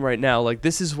stream right now, like,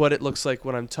 this is what it looks like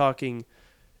when I'm talking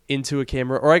into a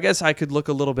camera. Or I guess I could look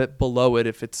a little bit below it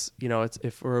if it's,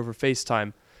 if we're over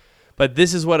FaceTime. But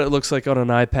this is what it looks like on an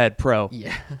iPad Pro.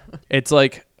 Yeah. It's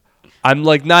like I'm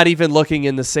like not even looking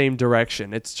in the same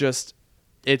direction.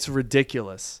 It's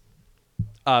ridiculous.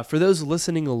 For those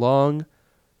listening along,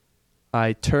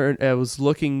 I was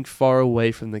looking far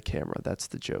away from the camera. That's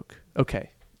the joke.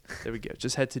 Okay. There we go.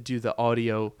 Just had to do the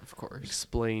audio, of course,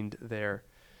 explained there.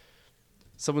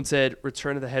 Someone said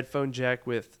return to the headphone jack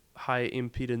with high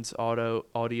impedance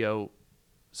audio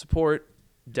support.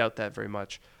 Doubt that very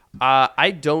much.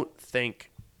 I don't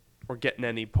think we're getting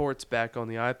any ports back on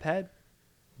the iPad.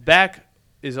 Back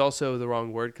is also the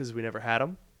wrong word because we never had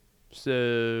them.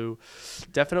 So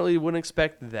definitely wouldn't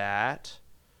expect that.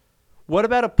 What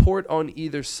about a port on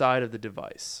either side of the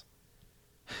device?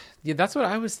 Yeah, that's what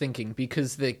I was thinking,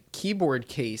 because the keyboard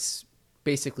case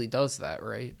basically does that,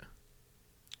 right?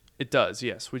 It does,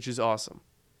 yes, which is awesome.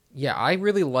 Yeah, I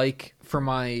really like for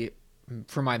my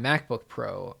MacBook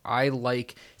Pro,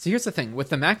 so here's the thing. With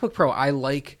the MacBook Pro, I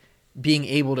like being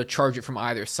able to charge it from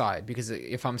either side, because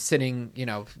if I'm sitting,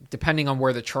 depending on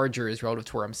where the charger is relative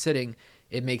to where I'm sitting,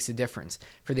 it makes a difference.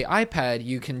 For the iPad,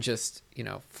 you can just,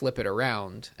 flip it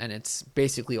around and it's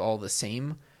basically all the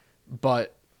same.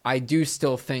 But I do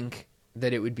still think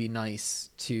that it would be nice.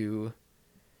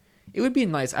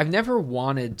 I've never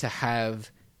wanted to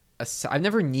have I've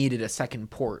never needed a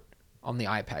second port on the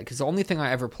iPad, because the only thing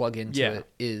I ever plug into it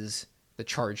is the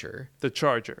charger.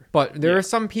 But there are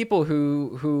some people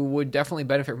who would definitely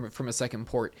benefit from a second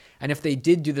port. And if they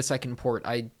did do the second port,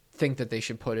 I think that they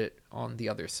should put it on the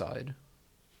other side.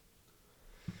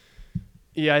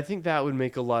 Yeah, I think that would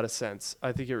make a lot of sense.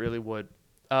 I think it really would.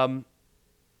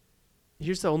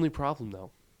 Here's the only problem,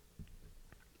 though.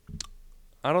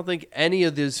 I don't think any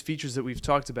of those features that we've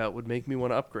talked about would make me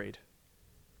want to upgrade.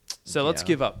 So let's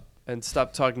give up and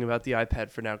stop talking about the iPad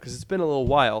for now, because it's been a little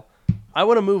while. I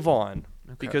want to move on,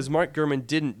 because Mark Gurman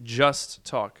didn't just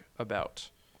talk about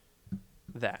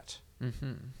that.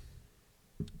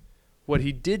 Mm-hmm. What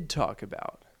he did talk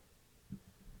about,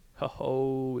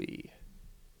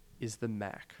 is the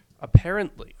Mac.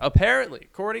 Apparently,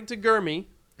 according to Gurmy,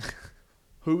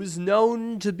 who is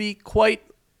known to be quite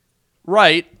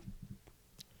right,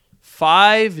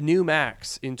 5 new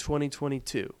Macs in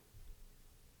 2022.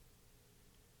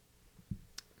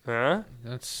 Huh?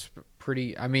 That's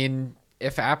pretty. I mean,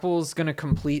 if Apple's going to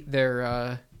complete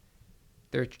their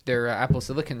Apple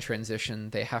Silicon transition,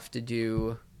 they have to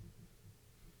do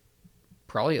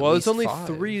probably at least 5. There's only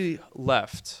 3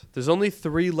 left. There's only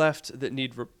 3 left that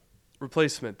need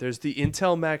replacement. There's the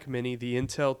Intel Mac Mini, the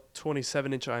Intel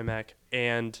 27-inch iMac,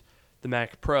 and the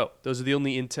Mac Pro. Those are the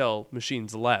only Intel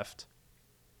machines left.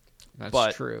 That's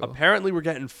But true. apparently we're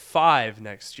getting 5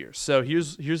 next year. So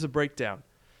here's a breakdown.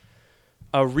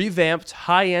 A revamped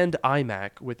high-end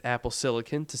iMac with Apple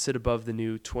Silicon to sit above the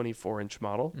new 24-inch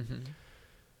model. Mm-hmm.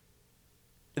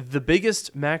 The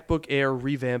biggest MacBook Air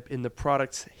revamp in the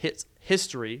product's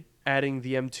history, adding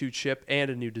the M2 chip and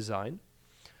a new design.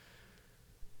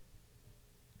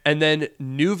 And then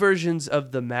new versions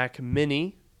of the Mac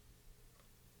Mini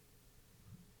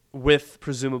with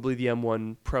presumably the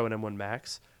M1 Pro and M1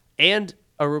 Max, and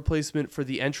a replacement for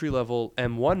the entry-level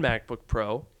M1 MacBook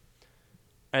Pro.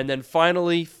 And then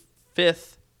finally,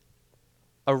 5th,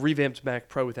 a revamped Mac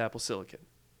Pro with Apple Silicon.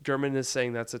 Gurman is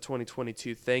saying that's a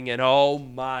 2022 thing, and oh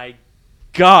my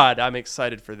God, I'm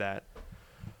excited for that.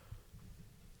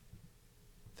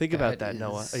 Think about that,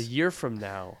 Noah. A year from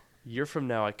now,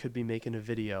 I could be making a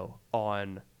video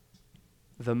on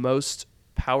the most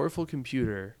powerful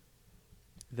computer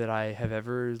that I have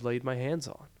ever laid my hands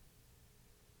on.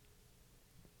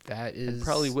 That is and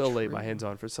probably will lay true. my hands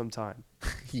on for some time.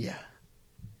 Yeah.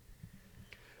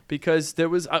 Because there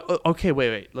was... okay,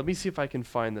 wait. Let me see if I can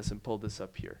find this and pull this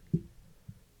up here.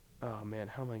 Oh, man.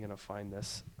 How am I going to find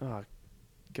this? Oh,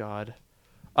 God.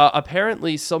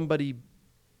 Apparently, somebody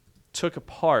took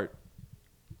apart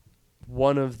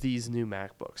one of these new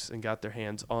MacBooks and got their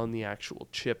hands on the actual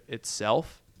chip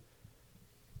itself.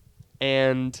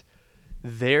 And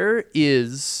there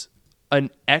is an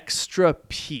extra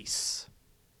piece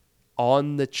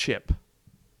on the chip.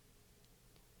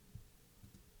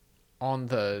 On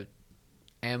the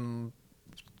M1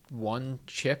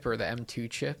 chip or the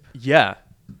M2 chip? Yeah.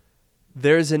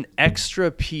 There's an extra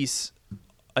piece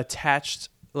attached,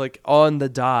 like, on the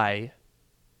die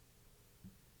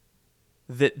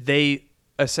that they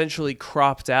essentially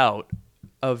cropped out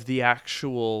of the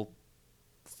actual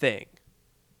thing.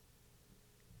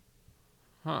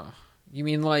 Huh. You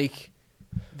mean like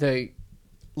the...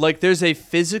 Like, there's a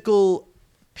physical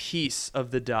piece of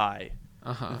the die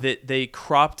Uh-huh. that they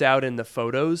cropped out in the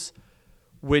photos,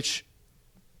 which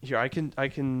here I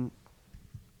can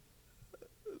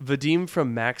Vadim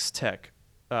from Max Tech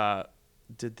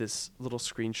did this little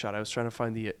screenshot. I was trying to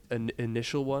find the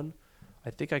initial one. I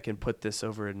think I can put this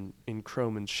over in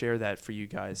Chrome and share that for you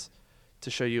guys to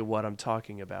show you what I'm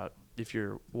talking about if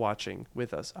you're watching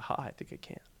with us. Aha, I think I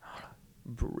can.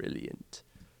 Brilliant.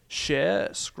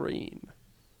 Share screen.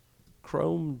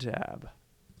 Chrome tab.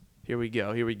 Here we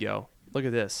go. Look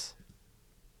at this.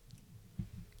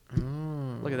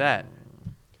 Look at that.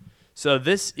 So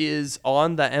this is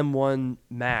on the M1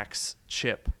 Max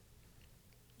chip.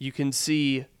 You can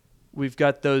see we've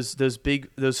got those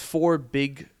 4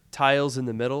 big tiles in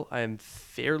the middle. I am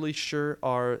fairly sure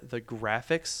are the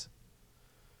graphics.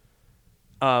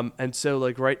 And so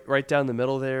like right down the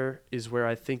middle there is where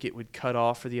I think it would cut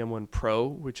off for the M1 Pro,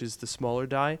 which is the smaller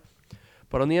die.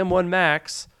 But on the M1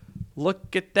 Max,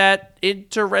 look at that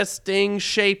interesting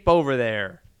shape over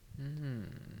there.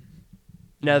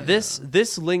 Now,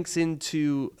 this links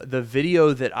into the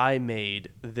video that I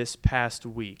made this past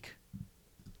week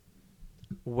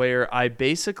where I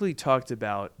basically talked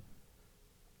about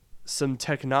some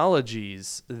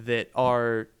technologies that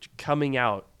are coming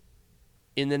out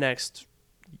in the next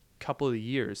couple of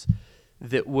years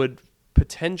that would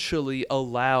potentially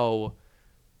allow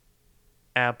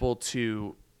Apple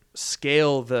to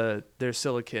scale their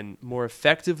silicon more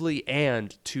effectively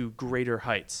and to greater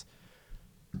heights.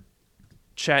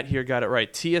 Chat here got it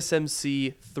right.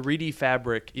 TSMC 3D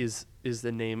Fabric is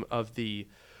the name of the...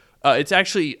 it's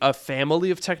actually a family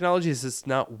of technologies. It's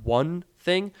not one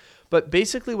thing. But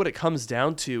basically what it comes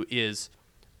down to is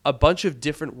a bunch of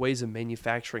different ways of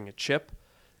manufacturing a chip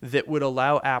that would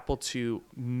allow Apple to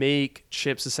make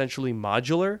chips essentially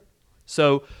modular.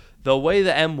 So the way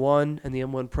the M1 and the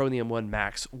M1 Pro and the M1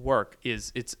 Max work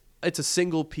is it's a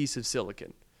single piece of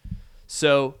silicon.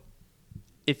 So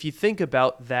if you think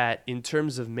about that in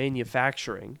terms of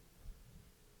manufacturing,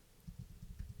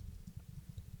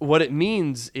 what it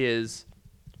means is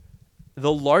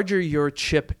the larger your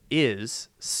chip is,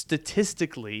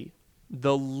 statistically,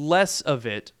 the less of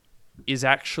it is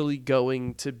actually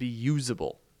going to be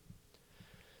usable.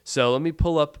 So let me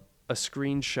pull up a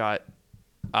screenshot.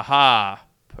 Aha,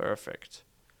 perfect.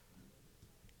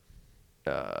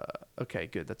 Okay,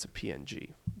 good. That's a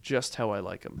PNG. Just how I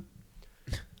like them.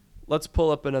 Let's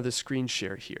pull up another screen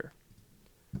share here.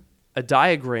 A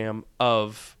diagram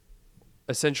of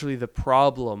essentially the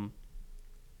problem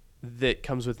that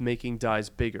comes with making dies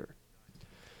bigger.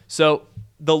 So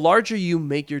the larger you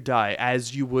make your die,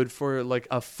 as you would for like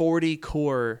a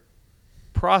 40-core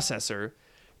processor,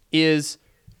 is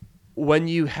when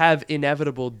you have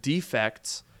inevitable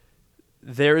defects,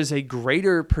 there is a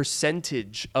greater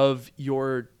percentage of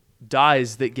your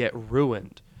dies that get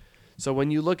ruined. So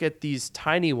when you look at these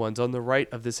tiny ones on the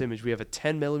right of this image, we have a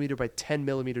 10 millimeter by 10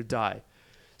 millimeter die.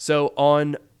 So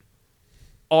on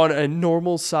a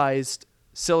normal sized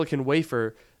silicon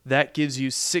wafer, that gives you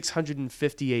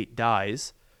 658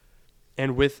 dies.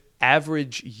 And with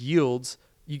average yields,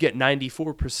 you get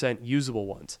 94% usable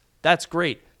ones. That's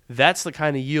great. That's the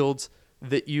kind of yields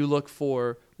that you look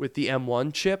for with the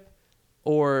M1 chip,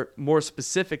 or more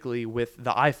specifically with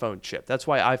the iPhone chip. That's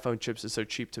why iPhone chips are so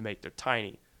cheap to make. They're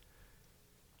tiny.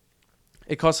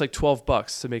 It costs like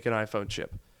 $12 to make an iPhone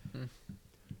chip.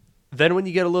 Then when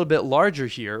you get a little bit larger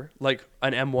here, like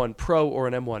an M1 Pro or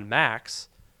an M1 Max,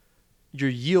 your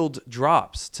yield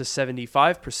drops to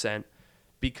 75%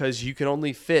 because you can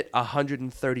only fit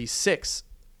 136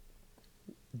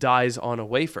 dies on a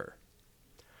wafer.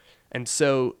 And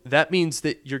so that means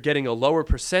that you're getting a lower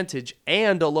percentage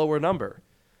and a lower number.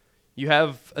 You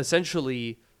have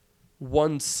essentially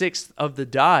 1/6 of the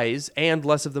dies and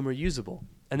less of them are usable.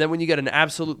 And then when you get an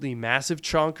absolutely massive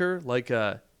chunker, like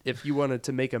if you wanted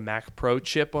to make a Mac Pro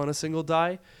chip on a single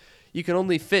die, you can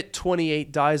only fit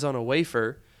 28 dies on a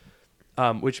wafer,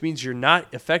 which means you're not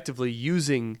effectively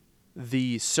using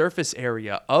the surface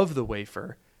area of the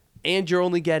wafer, and you're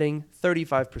only getting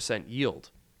 35% yield.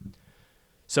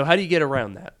 So how do you get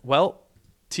around that? Well,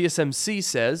 TSMC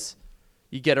says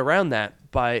you get around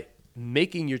that by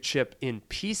making your chip in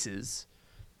pieces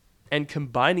and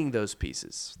combining those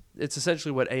pieces. It's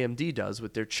essentially what AMD does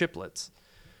with their chiplets.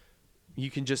 You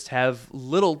can just have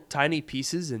little tiny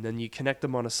pieces and then you connect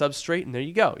them on a substrate and there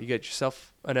you go. You get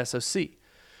yourself an SoC.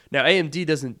 Now AMD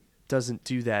doesn't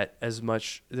do that as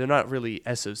much. They're not really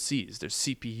SoCs. They're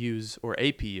CPUs or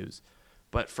APUs.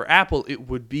 But for Apple, it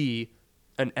would be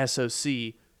an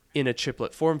SoC in a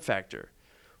chiplet form factor,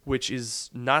 which is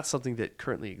not something that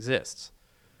currently exists.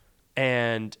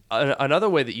 And another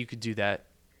way that you could do that,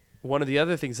 one of the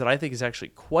other things that I think is actually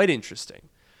quite interesting,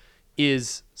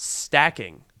 is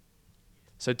stacking.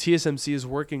 So TSMC is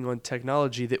working on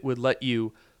technology that would let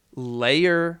you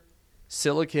layer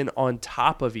silicon on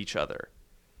top of each other.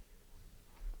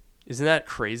 Isn't that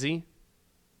crazy?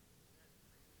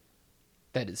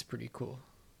 That is pretty cool.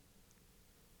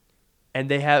 And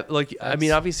they have,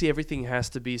 obviously everything has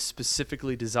to be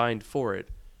specifically designed for it.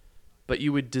 But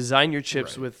you would design your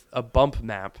chips with a bump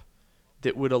map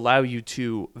that would allow you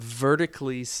to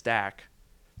vertically stack.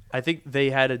 I think they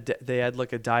had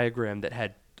like a diagram that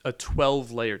had a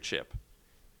 12-layer chip.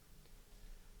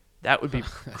 That would be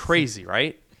crazy,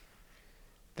 right?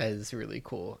 That is really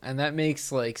cool. And that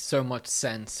makes like so much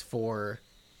sense for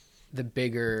the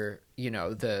bigger,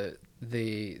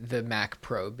 the Mac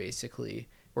Pro basically,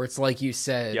 where it's like you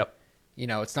said, yep.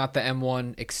 It's not the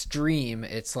M1 Extreme,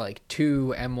 it's like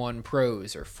 2 M1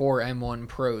 Pros or 4 M1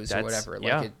 Pros or whatever.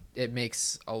 Like it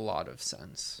makes a lot of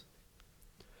sense.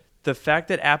 The fact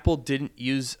that Apple didn't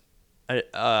use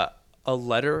a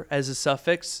letter as a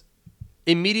suffix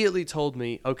immediately told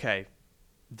me, okay,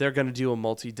 they're going to do a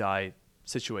multi-die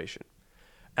situation.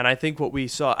 And I think what we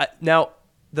saw now,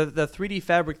 the 3D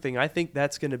Fabric thing, I think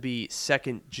that's going to be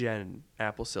second gen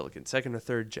Apple Silicon, second or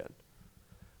third gen.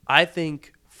 I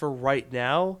think for right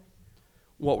now,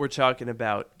 what we're talking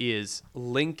about is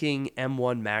linking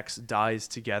M1 Max dies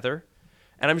together.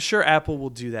 And I'm sure Apple will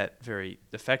do that very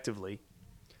effectively.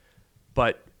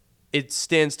 But it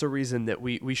stands to reason that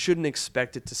we shouldn't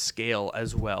expect it to scale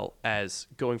as well as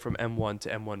going from M1 to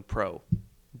M1 Pro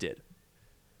did.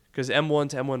 Because M1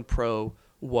 to M1 Pro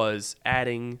was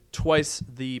adding twice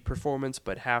the performance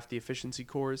but half the efficiency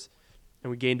cores, and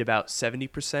we gained about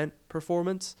 70%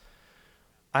 performance.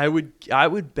 I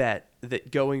would bet that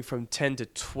going from 10 to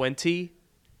 20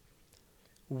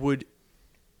 would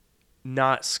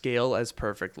not scale as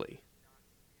perfectly.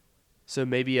 So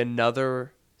maybe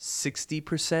another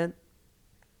 60%.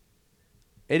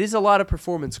 It is a lot of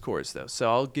performance cores though, so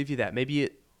I'll give you that. Maybe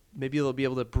they'll be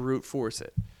able to brute force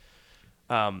it.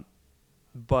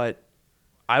 But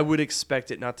I would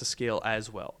expect it not to scale as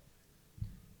well.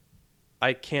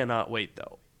 I cannot wait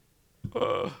though.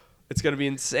 It's going to be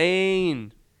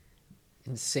insane.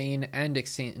 Insane and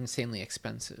insanely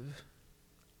expensive.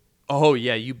 Oh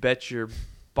yeah, you bet your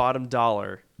bottom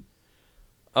dollar.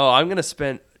 Oh, I'm gonna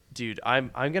spend, dude.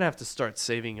 I'm gonna have to start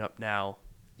saving up now.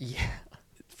 Yeah.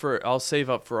 I'll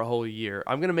save up for a whole year.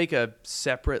 I'm gonna make a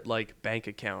separate bank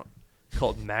account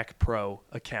called Mac Pro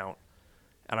account,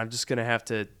 and I'm just gonna have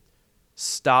to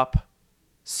stop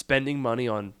spending money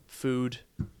on food,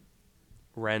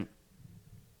 rent,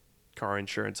 car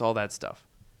insurance, all that stuff.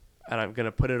 And I'm going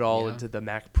to put it all into the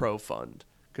Mac Pro fund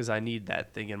because I need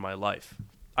that thing in my life.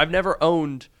 I've never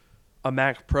owned a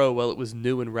Mac Pro while it was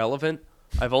new and relevant.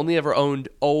 I've only ever owned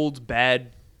old,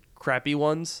 bad, crappy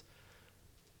ones.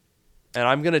 And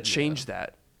I'm going to change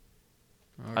that.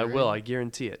 I will. I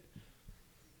guarantee it.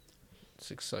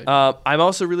 It's exciting. I'm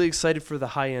also really excited for the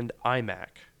high-end iMac,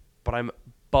 but I'm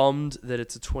bummed that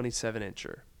it's a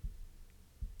 27-incher.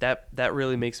 That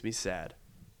really makes me sad.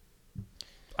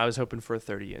 I was hoping for a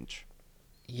 30-inch.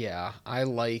 Yeah, I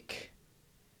like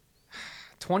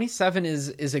 27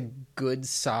 is a good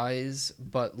size,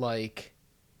 but like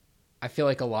I feel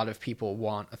like a lot of people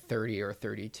want a 30 or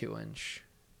 32 inch.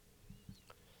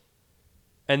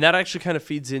 And that actually kind of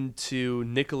feeds into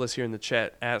Nicholas here in the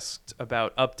chat asked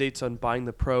about updates on buying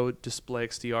the Pro Display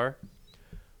XDR.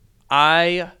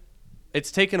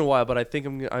 It's taken a while, but I think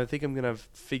I'm gonna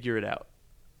figure it out.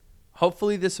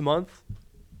 Hopefully this month.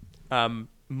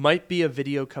 Might be a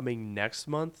video coming next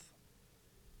month.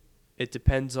 It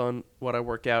depends on what I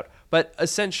work out. But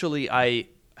essentially I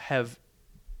have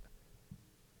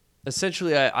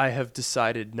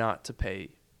decided not to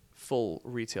pay full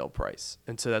retail price.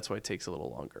 And so that's why it takes a little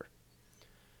longer.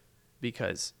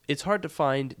 Because it's hard to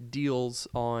find deals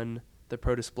on the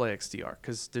Pro Display XDR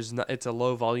because it's a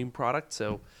low volume product.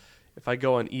 So if I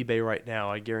go on eBay right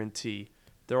now, I guarantee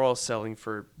they're all selling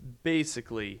for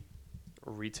basically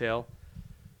retail.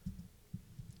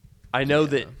 I know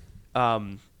that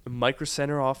Micro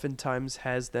Center oftentimes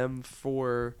has them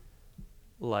for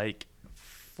like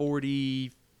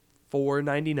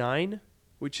 $44.99,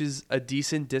 which is a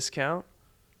decent discount,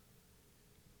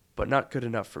 but not good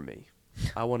enough for me.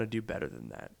 I want to do better than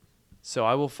that. So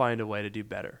I will find a way to do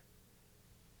better.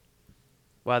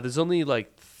 Wow, there's only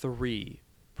like 3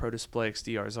 Pro Display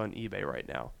XDRs on eBay right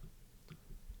now.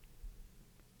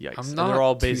 Yikes. I'm And not they're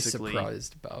all too basically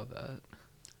surprised about that.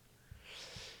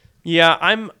 Yeah,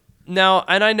 I'm now,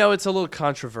 and I know it's a little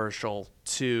controversial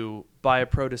to buy a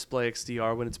Pro Display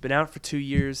XDR when it's been out for 2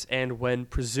 years and when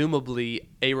presumably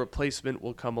a replacement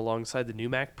will come alongside the new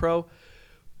Mac Pro.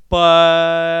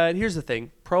 But here's the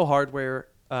thing. Pro hardware,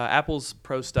 Apple's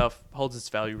Pro stuff holds its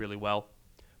value really well.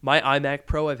 My iMac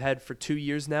Pro I've had for 2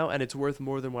 years now, and it's worth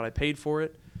more than what I paid for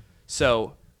it.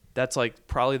 So that's like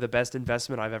probably the best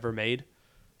investment I've ever made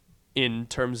in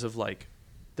terms of like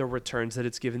the returns that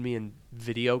it's given me in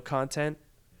video content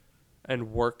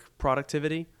and work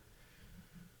productivity,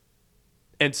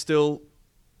 and still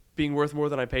being worth more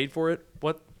than I paid for it.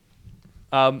 What?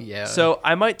 Yeah. So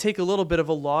I might take a little bit of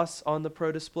a loss on the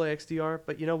Pro Display XDR,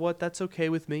 but you know what? That's okay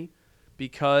with me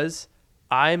because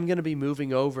I'm going to be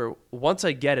moving over. Once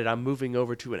I get it, I'm moving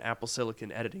over to an Apple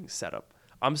Silicon editing setup.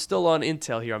 I'm still on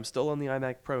Intel here. I'm still on the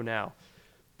iMac Pro now.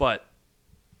 But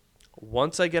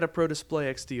once I get a Pro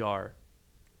Display XDR,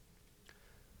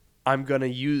 I'm going to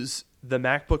use the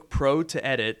MacBook Pro to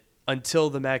edit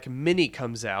until the Mac Mini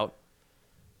comes out,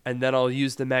 and then I'll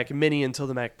use the Mac Mini until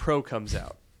the Mac Pro comes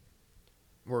out.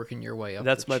 Working your way up.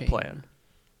 That's the my chain. plan.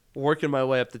 Working my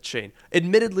way up the chain.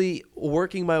 Admittedly,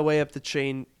 working my way up the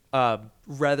chain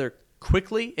rather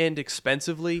quickly and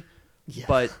expensively, Yeah.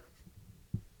 but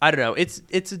I don't know. It's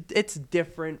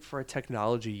different for a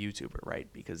technology YouTuber,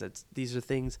 right? Because these are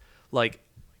things like,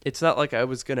 it's not like I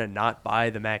was gonna not buy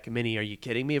the Mac Mini. Are you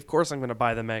kidding me? Of course I'm gonna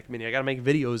buy the Mac Mini. I gotta make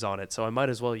videos on it, so I might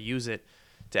as well use it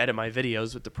to edit my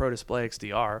videos with the Pro Display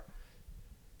XDR.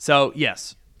 So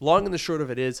yes, long and the short of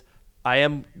it is, I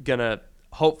am gonna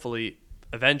hopefully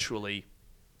eventually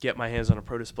get my hands on a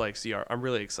Pro Display XDR. I'm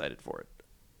really excited for it.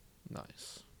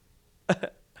 Nice.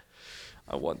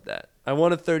 I want that. I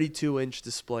want a 32-inch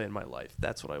display in my life.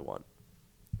 That's what I want.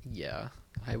 Yeah,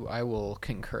 I will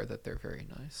concur that they're very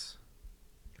nice.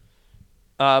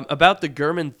 About the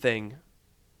Gurman thing,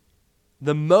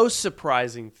 the most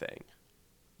surprising thing.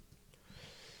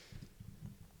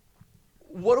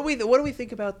 What do we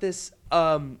think about this?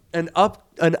 An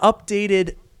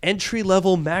updated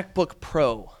entry-level MacBook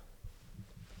Pro.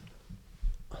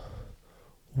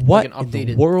 What Like an in the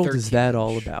updated world is that 13-inch.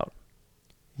 all about?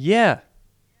 Yeah.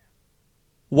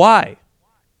 Why?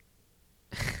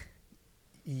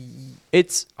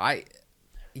 It's I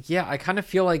kind of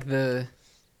feel like the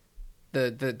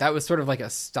that was sort of like a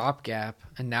stopgap,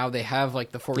 and now they have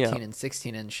like the 14 Yeah. and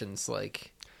 16 inch, and it's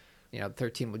like,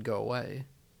 13 would go away.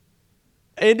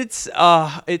 And it's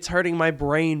hurting my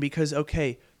brain because,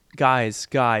 okay, guys,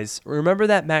 remember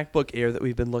that MacBook Air that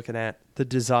we've been looking at? The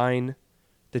design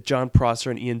that John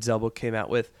Prosser and Ian Zelbo came out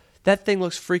with? That thing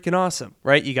looks freaking awesome,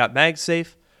 right? You got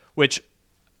MagSafe, which,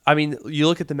 I mean, you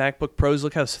look at the MacBook Pros,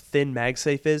 look how thin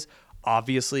MagSafe is.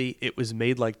 Obviously, it was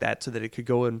made like that so that it could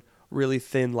go in really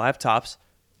thin laptops.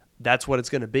 That's what it's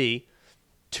going to be.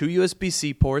 2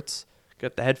 USB-C ports,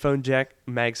 got the headphone jack,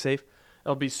 MagSafe.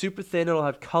 It'll be super thin. It'll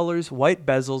have colors, white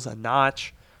bezels, a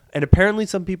notch, And apparently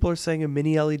some people are saying a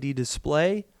mini LED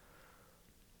display.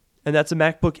 And that's a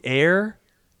MacBook Air.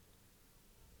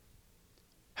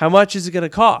 How much is it going to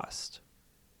cost?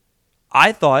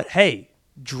 I thought, hey,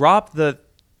 drop the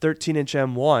 13-inch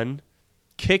M1,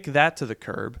 kick that to the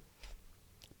curb,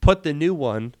 put the new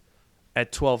one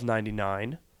at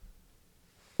 $12.99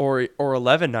 or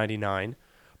 $11.99.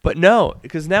 But no,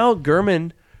 because now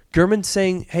Gurman's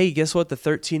saying, hey, guess what? The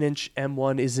 13-inch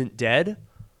M1 isn't dead.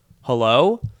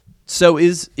 Hello? So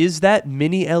is that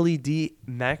mini LED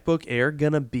MacBook Air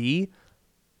going to be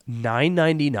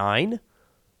 $9.99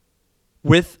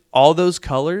 with all those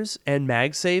colors and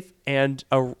MagSafe and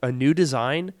a new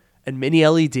design and mini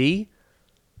LED?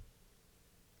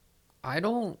 I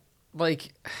don't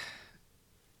like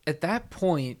at that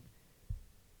point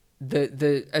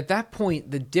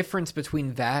the difference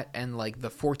between that and like the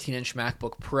 14-inch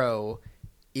MacBook Pro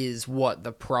is what,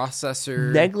 the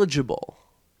processor? Negligible.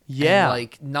 Yeah.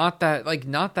 And not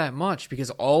that much, because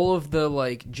all of the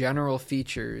like general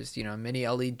features, mini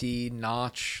LED,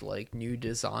 notch, like new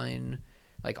design,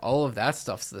 like all of that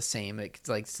stuff's the same. It's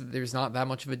like there's not that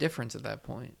much of a difference at that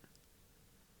point.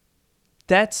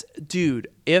 Dude,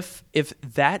 if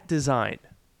that design,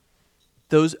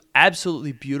 those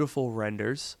absolutely beautiful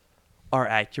renders are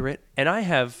accurate, and I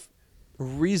have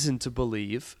reason to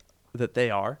believe that they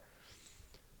are.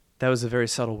 That was a very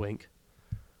subtle wink.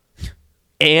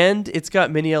 And it's got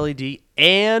mini LED,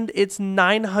 and it's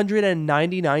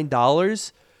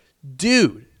 $999.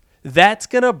 Dude, that's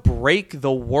going to break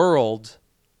the world.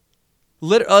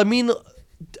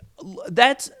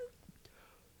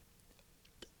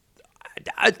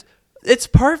 It's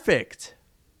perfect.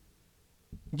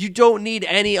 You don't need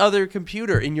any other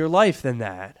computer in your life than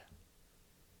that.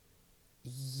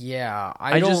 Yeah,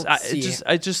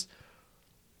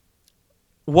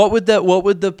 what would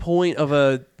the point of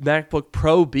a MacBook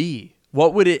Pro be?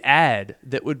 What would it add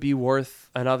that would be worth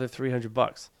another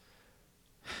 $300?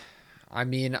 I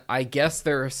mean, I guess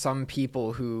there are some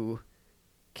people who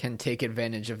can take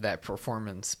advantage of that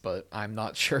performance, but I'm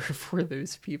not sure if we're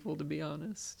those people, to be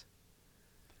honest.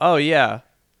 Oh yeah,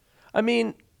 I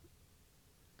mean,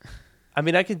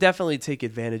 I could definitely take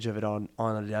advantage of it on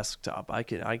a desktop. I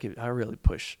really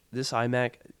push this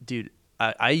iMac, dude.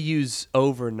 I use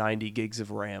over 90 gigs of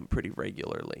RAM pretty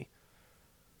regularly.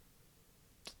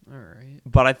 All right,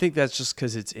 but I think that's just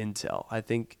because it's Intel. I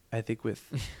think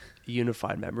with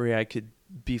unified memory, I could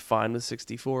be fine with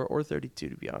 64 or 32,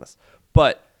 to be honest.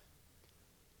 But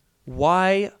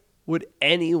why would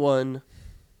anyone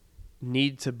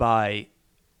need to buy?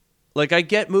 Like, I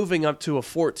get moving up to a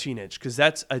 14-inch because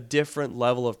that's a different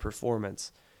level of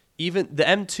performance. Even the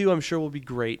M2, I'm sure, will be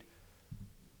great.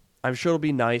 I'm sure it'll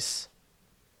be nice.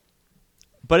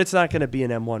 But it's not going to be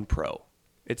an M1 Pro.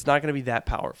 It's not going to be that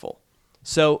powerful.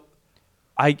 So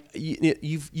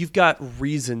you've got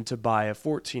reason to buy a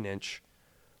 14-inch.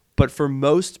 But for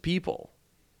most people,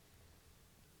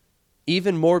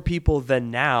 even more people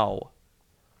than now,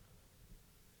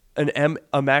 a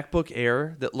MacBook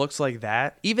Air that looks like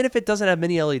that, even if it doesn't have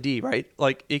mini LED, right?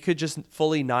 Like, it could just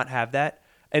fully not have that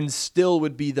and still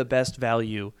would be the best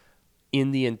value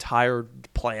in the entire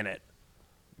planet.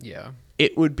 Yeah.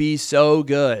 It would be so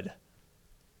good.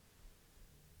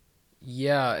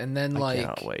 Yeah, and then I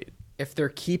cannot wait. If they're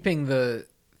keeping the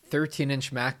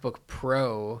 13-inch MacBook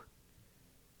Pro,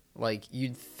 like,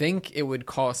 you'd think it would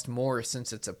cost more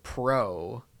since it's a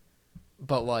Pro,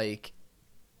 but like,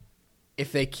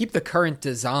 if they keep the current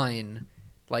design,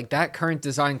 like that current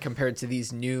design compared to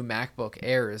these new MacBook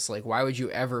Airs, like, why would you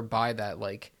ever buy that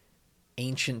like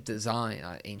ancient design?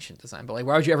 Not ancient design, but like,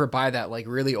 why would you ever buy that like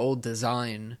really old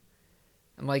design?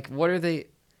 And like, what are they?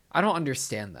 I don't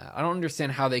understand that. I don't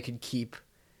understand how they could keep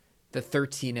the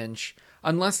 13-inch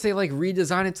unless they like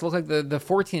redesign it to look like the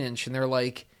 14-inch, and they're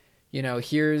like,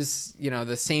 here's,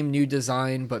 the same new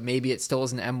design, but maybe it still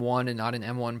is an M1 and not an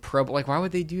M1 Pro. But like, why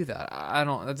would they do that?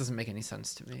 That doesn't make any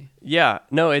sense to me. Yeah,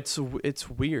 no, it's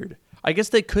weird. I guess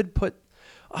they could put,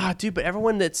 dude, but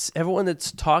everyone that's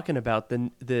talking about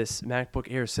this MacBook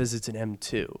Air says it's an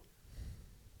M2.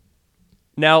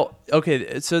 Now,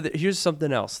 okay, so here's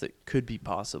something else that could be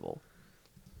possible.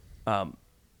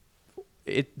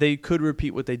 They could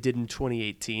repeat what they did in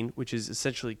 2018, which is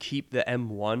essentially keep the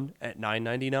M1 at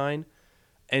 $999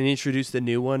 and introduce the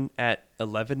new one at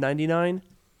 $1199.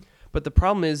 But the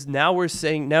problem is now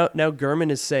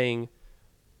Gurman is saying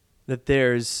that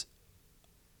there's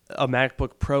a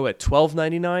MacBook Pro at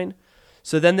 $1299.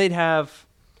 So then they'd have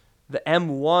the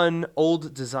M1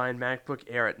 old design MacBook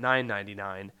Air at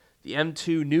 $999, the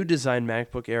M2 new design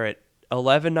MacBook Air at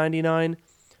 $1199.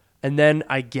 And then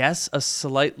I guess a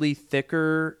slightly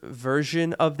thicker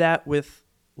version of that with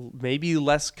maybe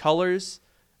less colors,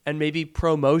 and maybe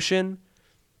promotion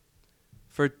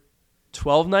for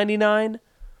 $12.99.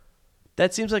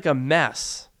 That seems like a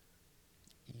mess.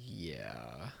 Yeah.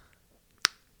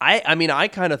 I mean, I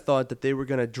kind of thought that they were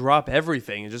going to drop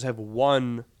everything and just have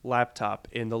one laptop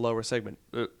in the lower segment.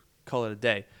 Call it a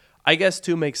day. I guess,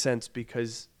 too, makes sense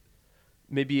because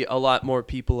maybe a lot more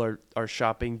people are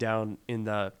shopping down in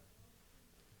the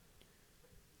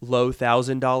low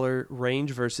 $1,000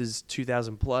 range versus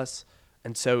 $2,000 plus.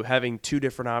 And so having two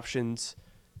different options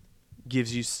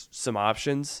gives you some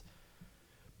options.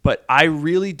 But I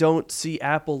really don't see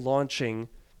Apple launching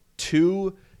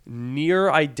two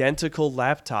near identical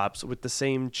laptops with the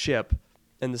same chip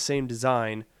and the same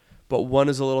design, but one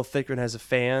is a little thicker and has a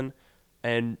fan,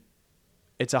 and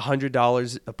it's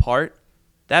 $100 apart.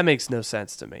 That makes no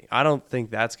sense to me. I don't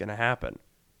think that's going to happen.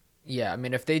 Yeah, I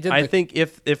mean, if they did, I think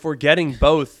if we're getting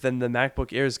both, then the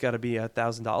MacBook Air's got to be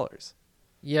 $1,000.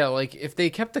 Yeah, like if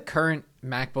they kept the current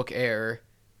MacBook Air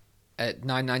at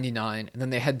 $999, and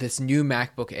then they had this new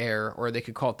MacBook Air, or they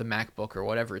could call it the MacBook or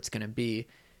whatever it's going to be.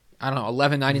 I don't know,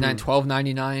 $11.99,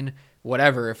 $12.99,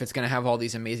 whatever. If it's going to have all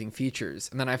these amazing features,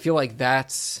 and then I feel like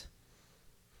that's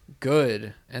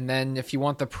good. And then if you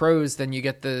want the Pros, then you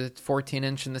get the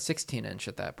 14-inch and the 16-inch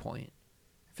at that point.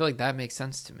 I feel like that makes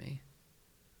sense to me.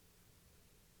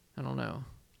 I don't know.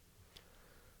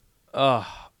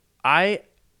 I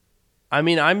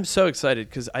mean, I'm so excited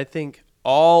because I think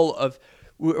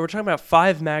we're talking about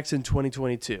 5 Macs in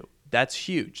 2022. That's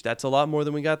huge. That's a lot more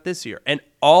than we got this year. And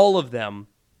all of them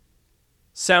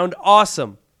sound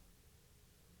awesome.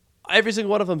 Every single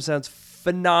one of them sounds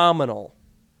phenomenal.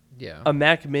 Yeah. A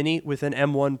Mac Mini with an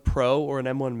M1 Pro or an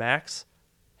M1 Max?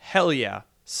 Hell yeah.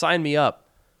 Sign me up.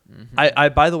 Mm-hmm. I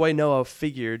by the way, Noah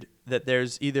figured that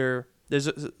there's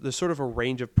sort of a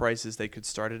range of prices they could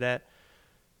start it at.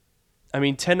 I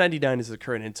mean, $10.99 is the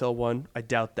current Intel one. I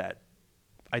doubt that.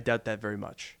 I doubt that very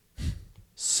much.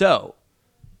 So,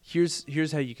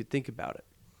 here's how you could think about it.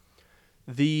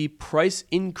 The price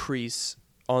increase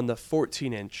on the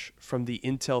 14-inch from the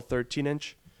Intel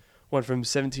 13-inch went from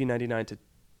 $17.99 to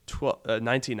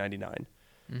 $19.99.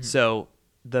 Mm-hmm. So,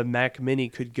 the Mac Mini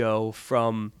could go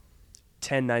from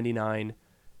 $10.99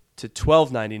 to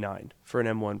 $12.99 for an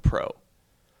M1 Pro.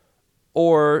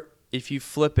 Or if you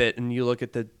flip it and you look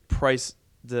at the price,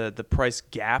 the price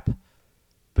gap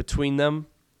between them,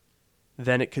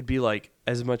 then it could be like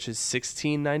as much as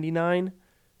 $16.99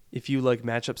 if you like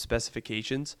match up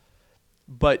specifications.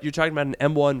 But you're talking about an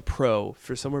M1 Pro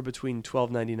for somewhere between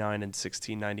 $12.99 and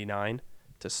 $16.99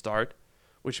 to start,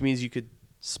 which means you could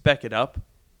spec it up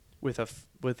with an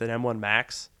M1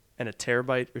 Max and a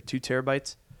terabyte or 2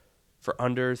 terabytes for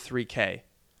under $3,000.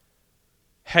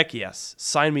 Heck yes.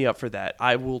 Sign me up for that.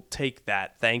 I will take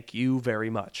that. Thank you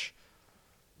very much.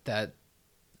 That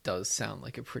does sound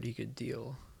like a pretty good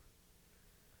deal.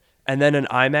 And then an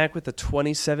iMac with a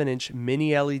 27-inch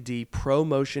mini LED Pro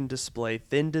Motion display,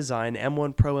 thin design,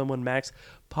 M1 Pro, M1 Max,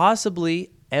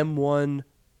 possibly M1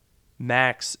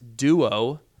 Max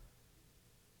Duo.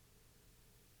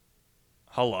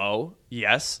 Hello.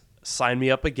 Yes. Sign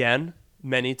me up again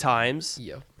many times.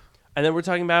 Yep. And then we're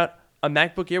talking about a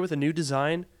MacBook Air with a new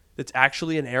design that's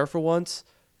actually an Air for once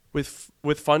with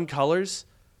fun colors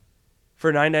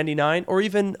for $9.99 or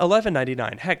even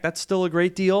 $11.99. Heck, that's still a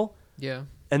great deal. Yeah.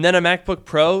 And then a MacBook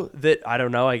Pro that, I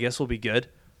don't know, I guess will be good.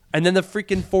 And then the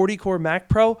freaking 40-core Mac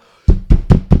Pro.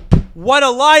 What a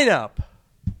lineup.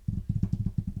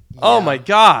 Yeah. Oh, my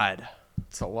God.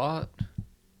 It's a lot.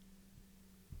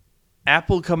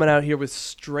 Apple coming out here with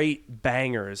straight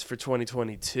bangers for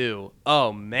 2022.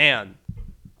 Oh, man.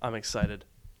 I'm excited.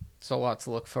 It's a lot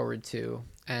to look forward to.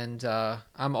 And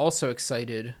I'm also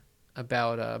excited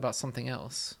about something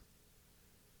else.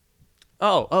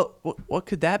 Oh, what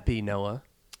could that be, Noah?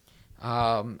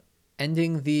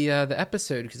 Ending the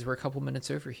episode because we're a couple minutes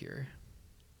over here.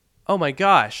 Oh my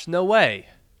gosh, no way.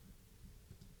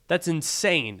 That's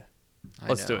insane.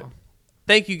 Let's do it.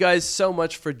 Thank you guys so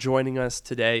much for joining us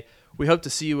today. We hope to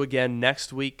see you again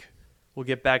next week. We'll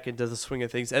get back into the swing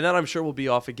of things, and then I'm sure we'll be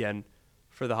off again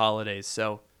for the holidays.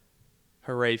 So,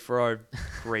 hooray for our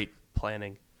great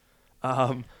planning.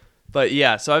 But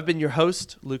yeah, so I've been your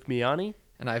host, Luke Miani.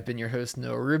 And I've been your host,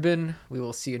 Noah Rubin. We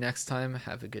will see you next time.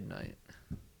 Have a good night.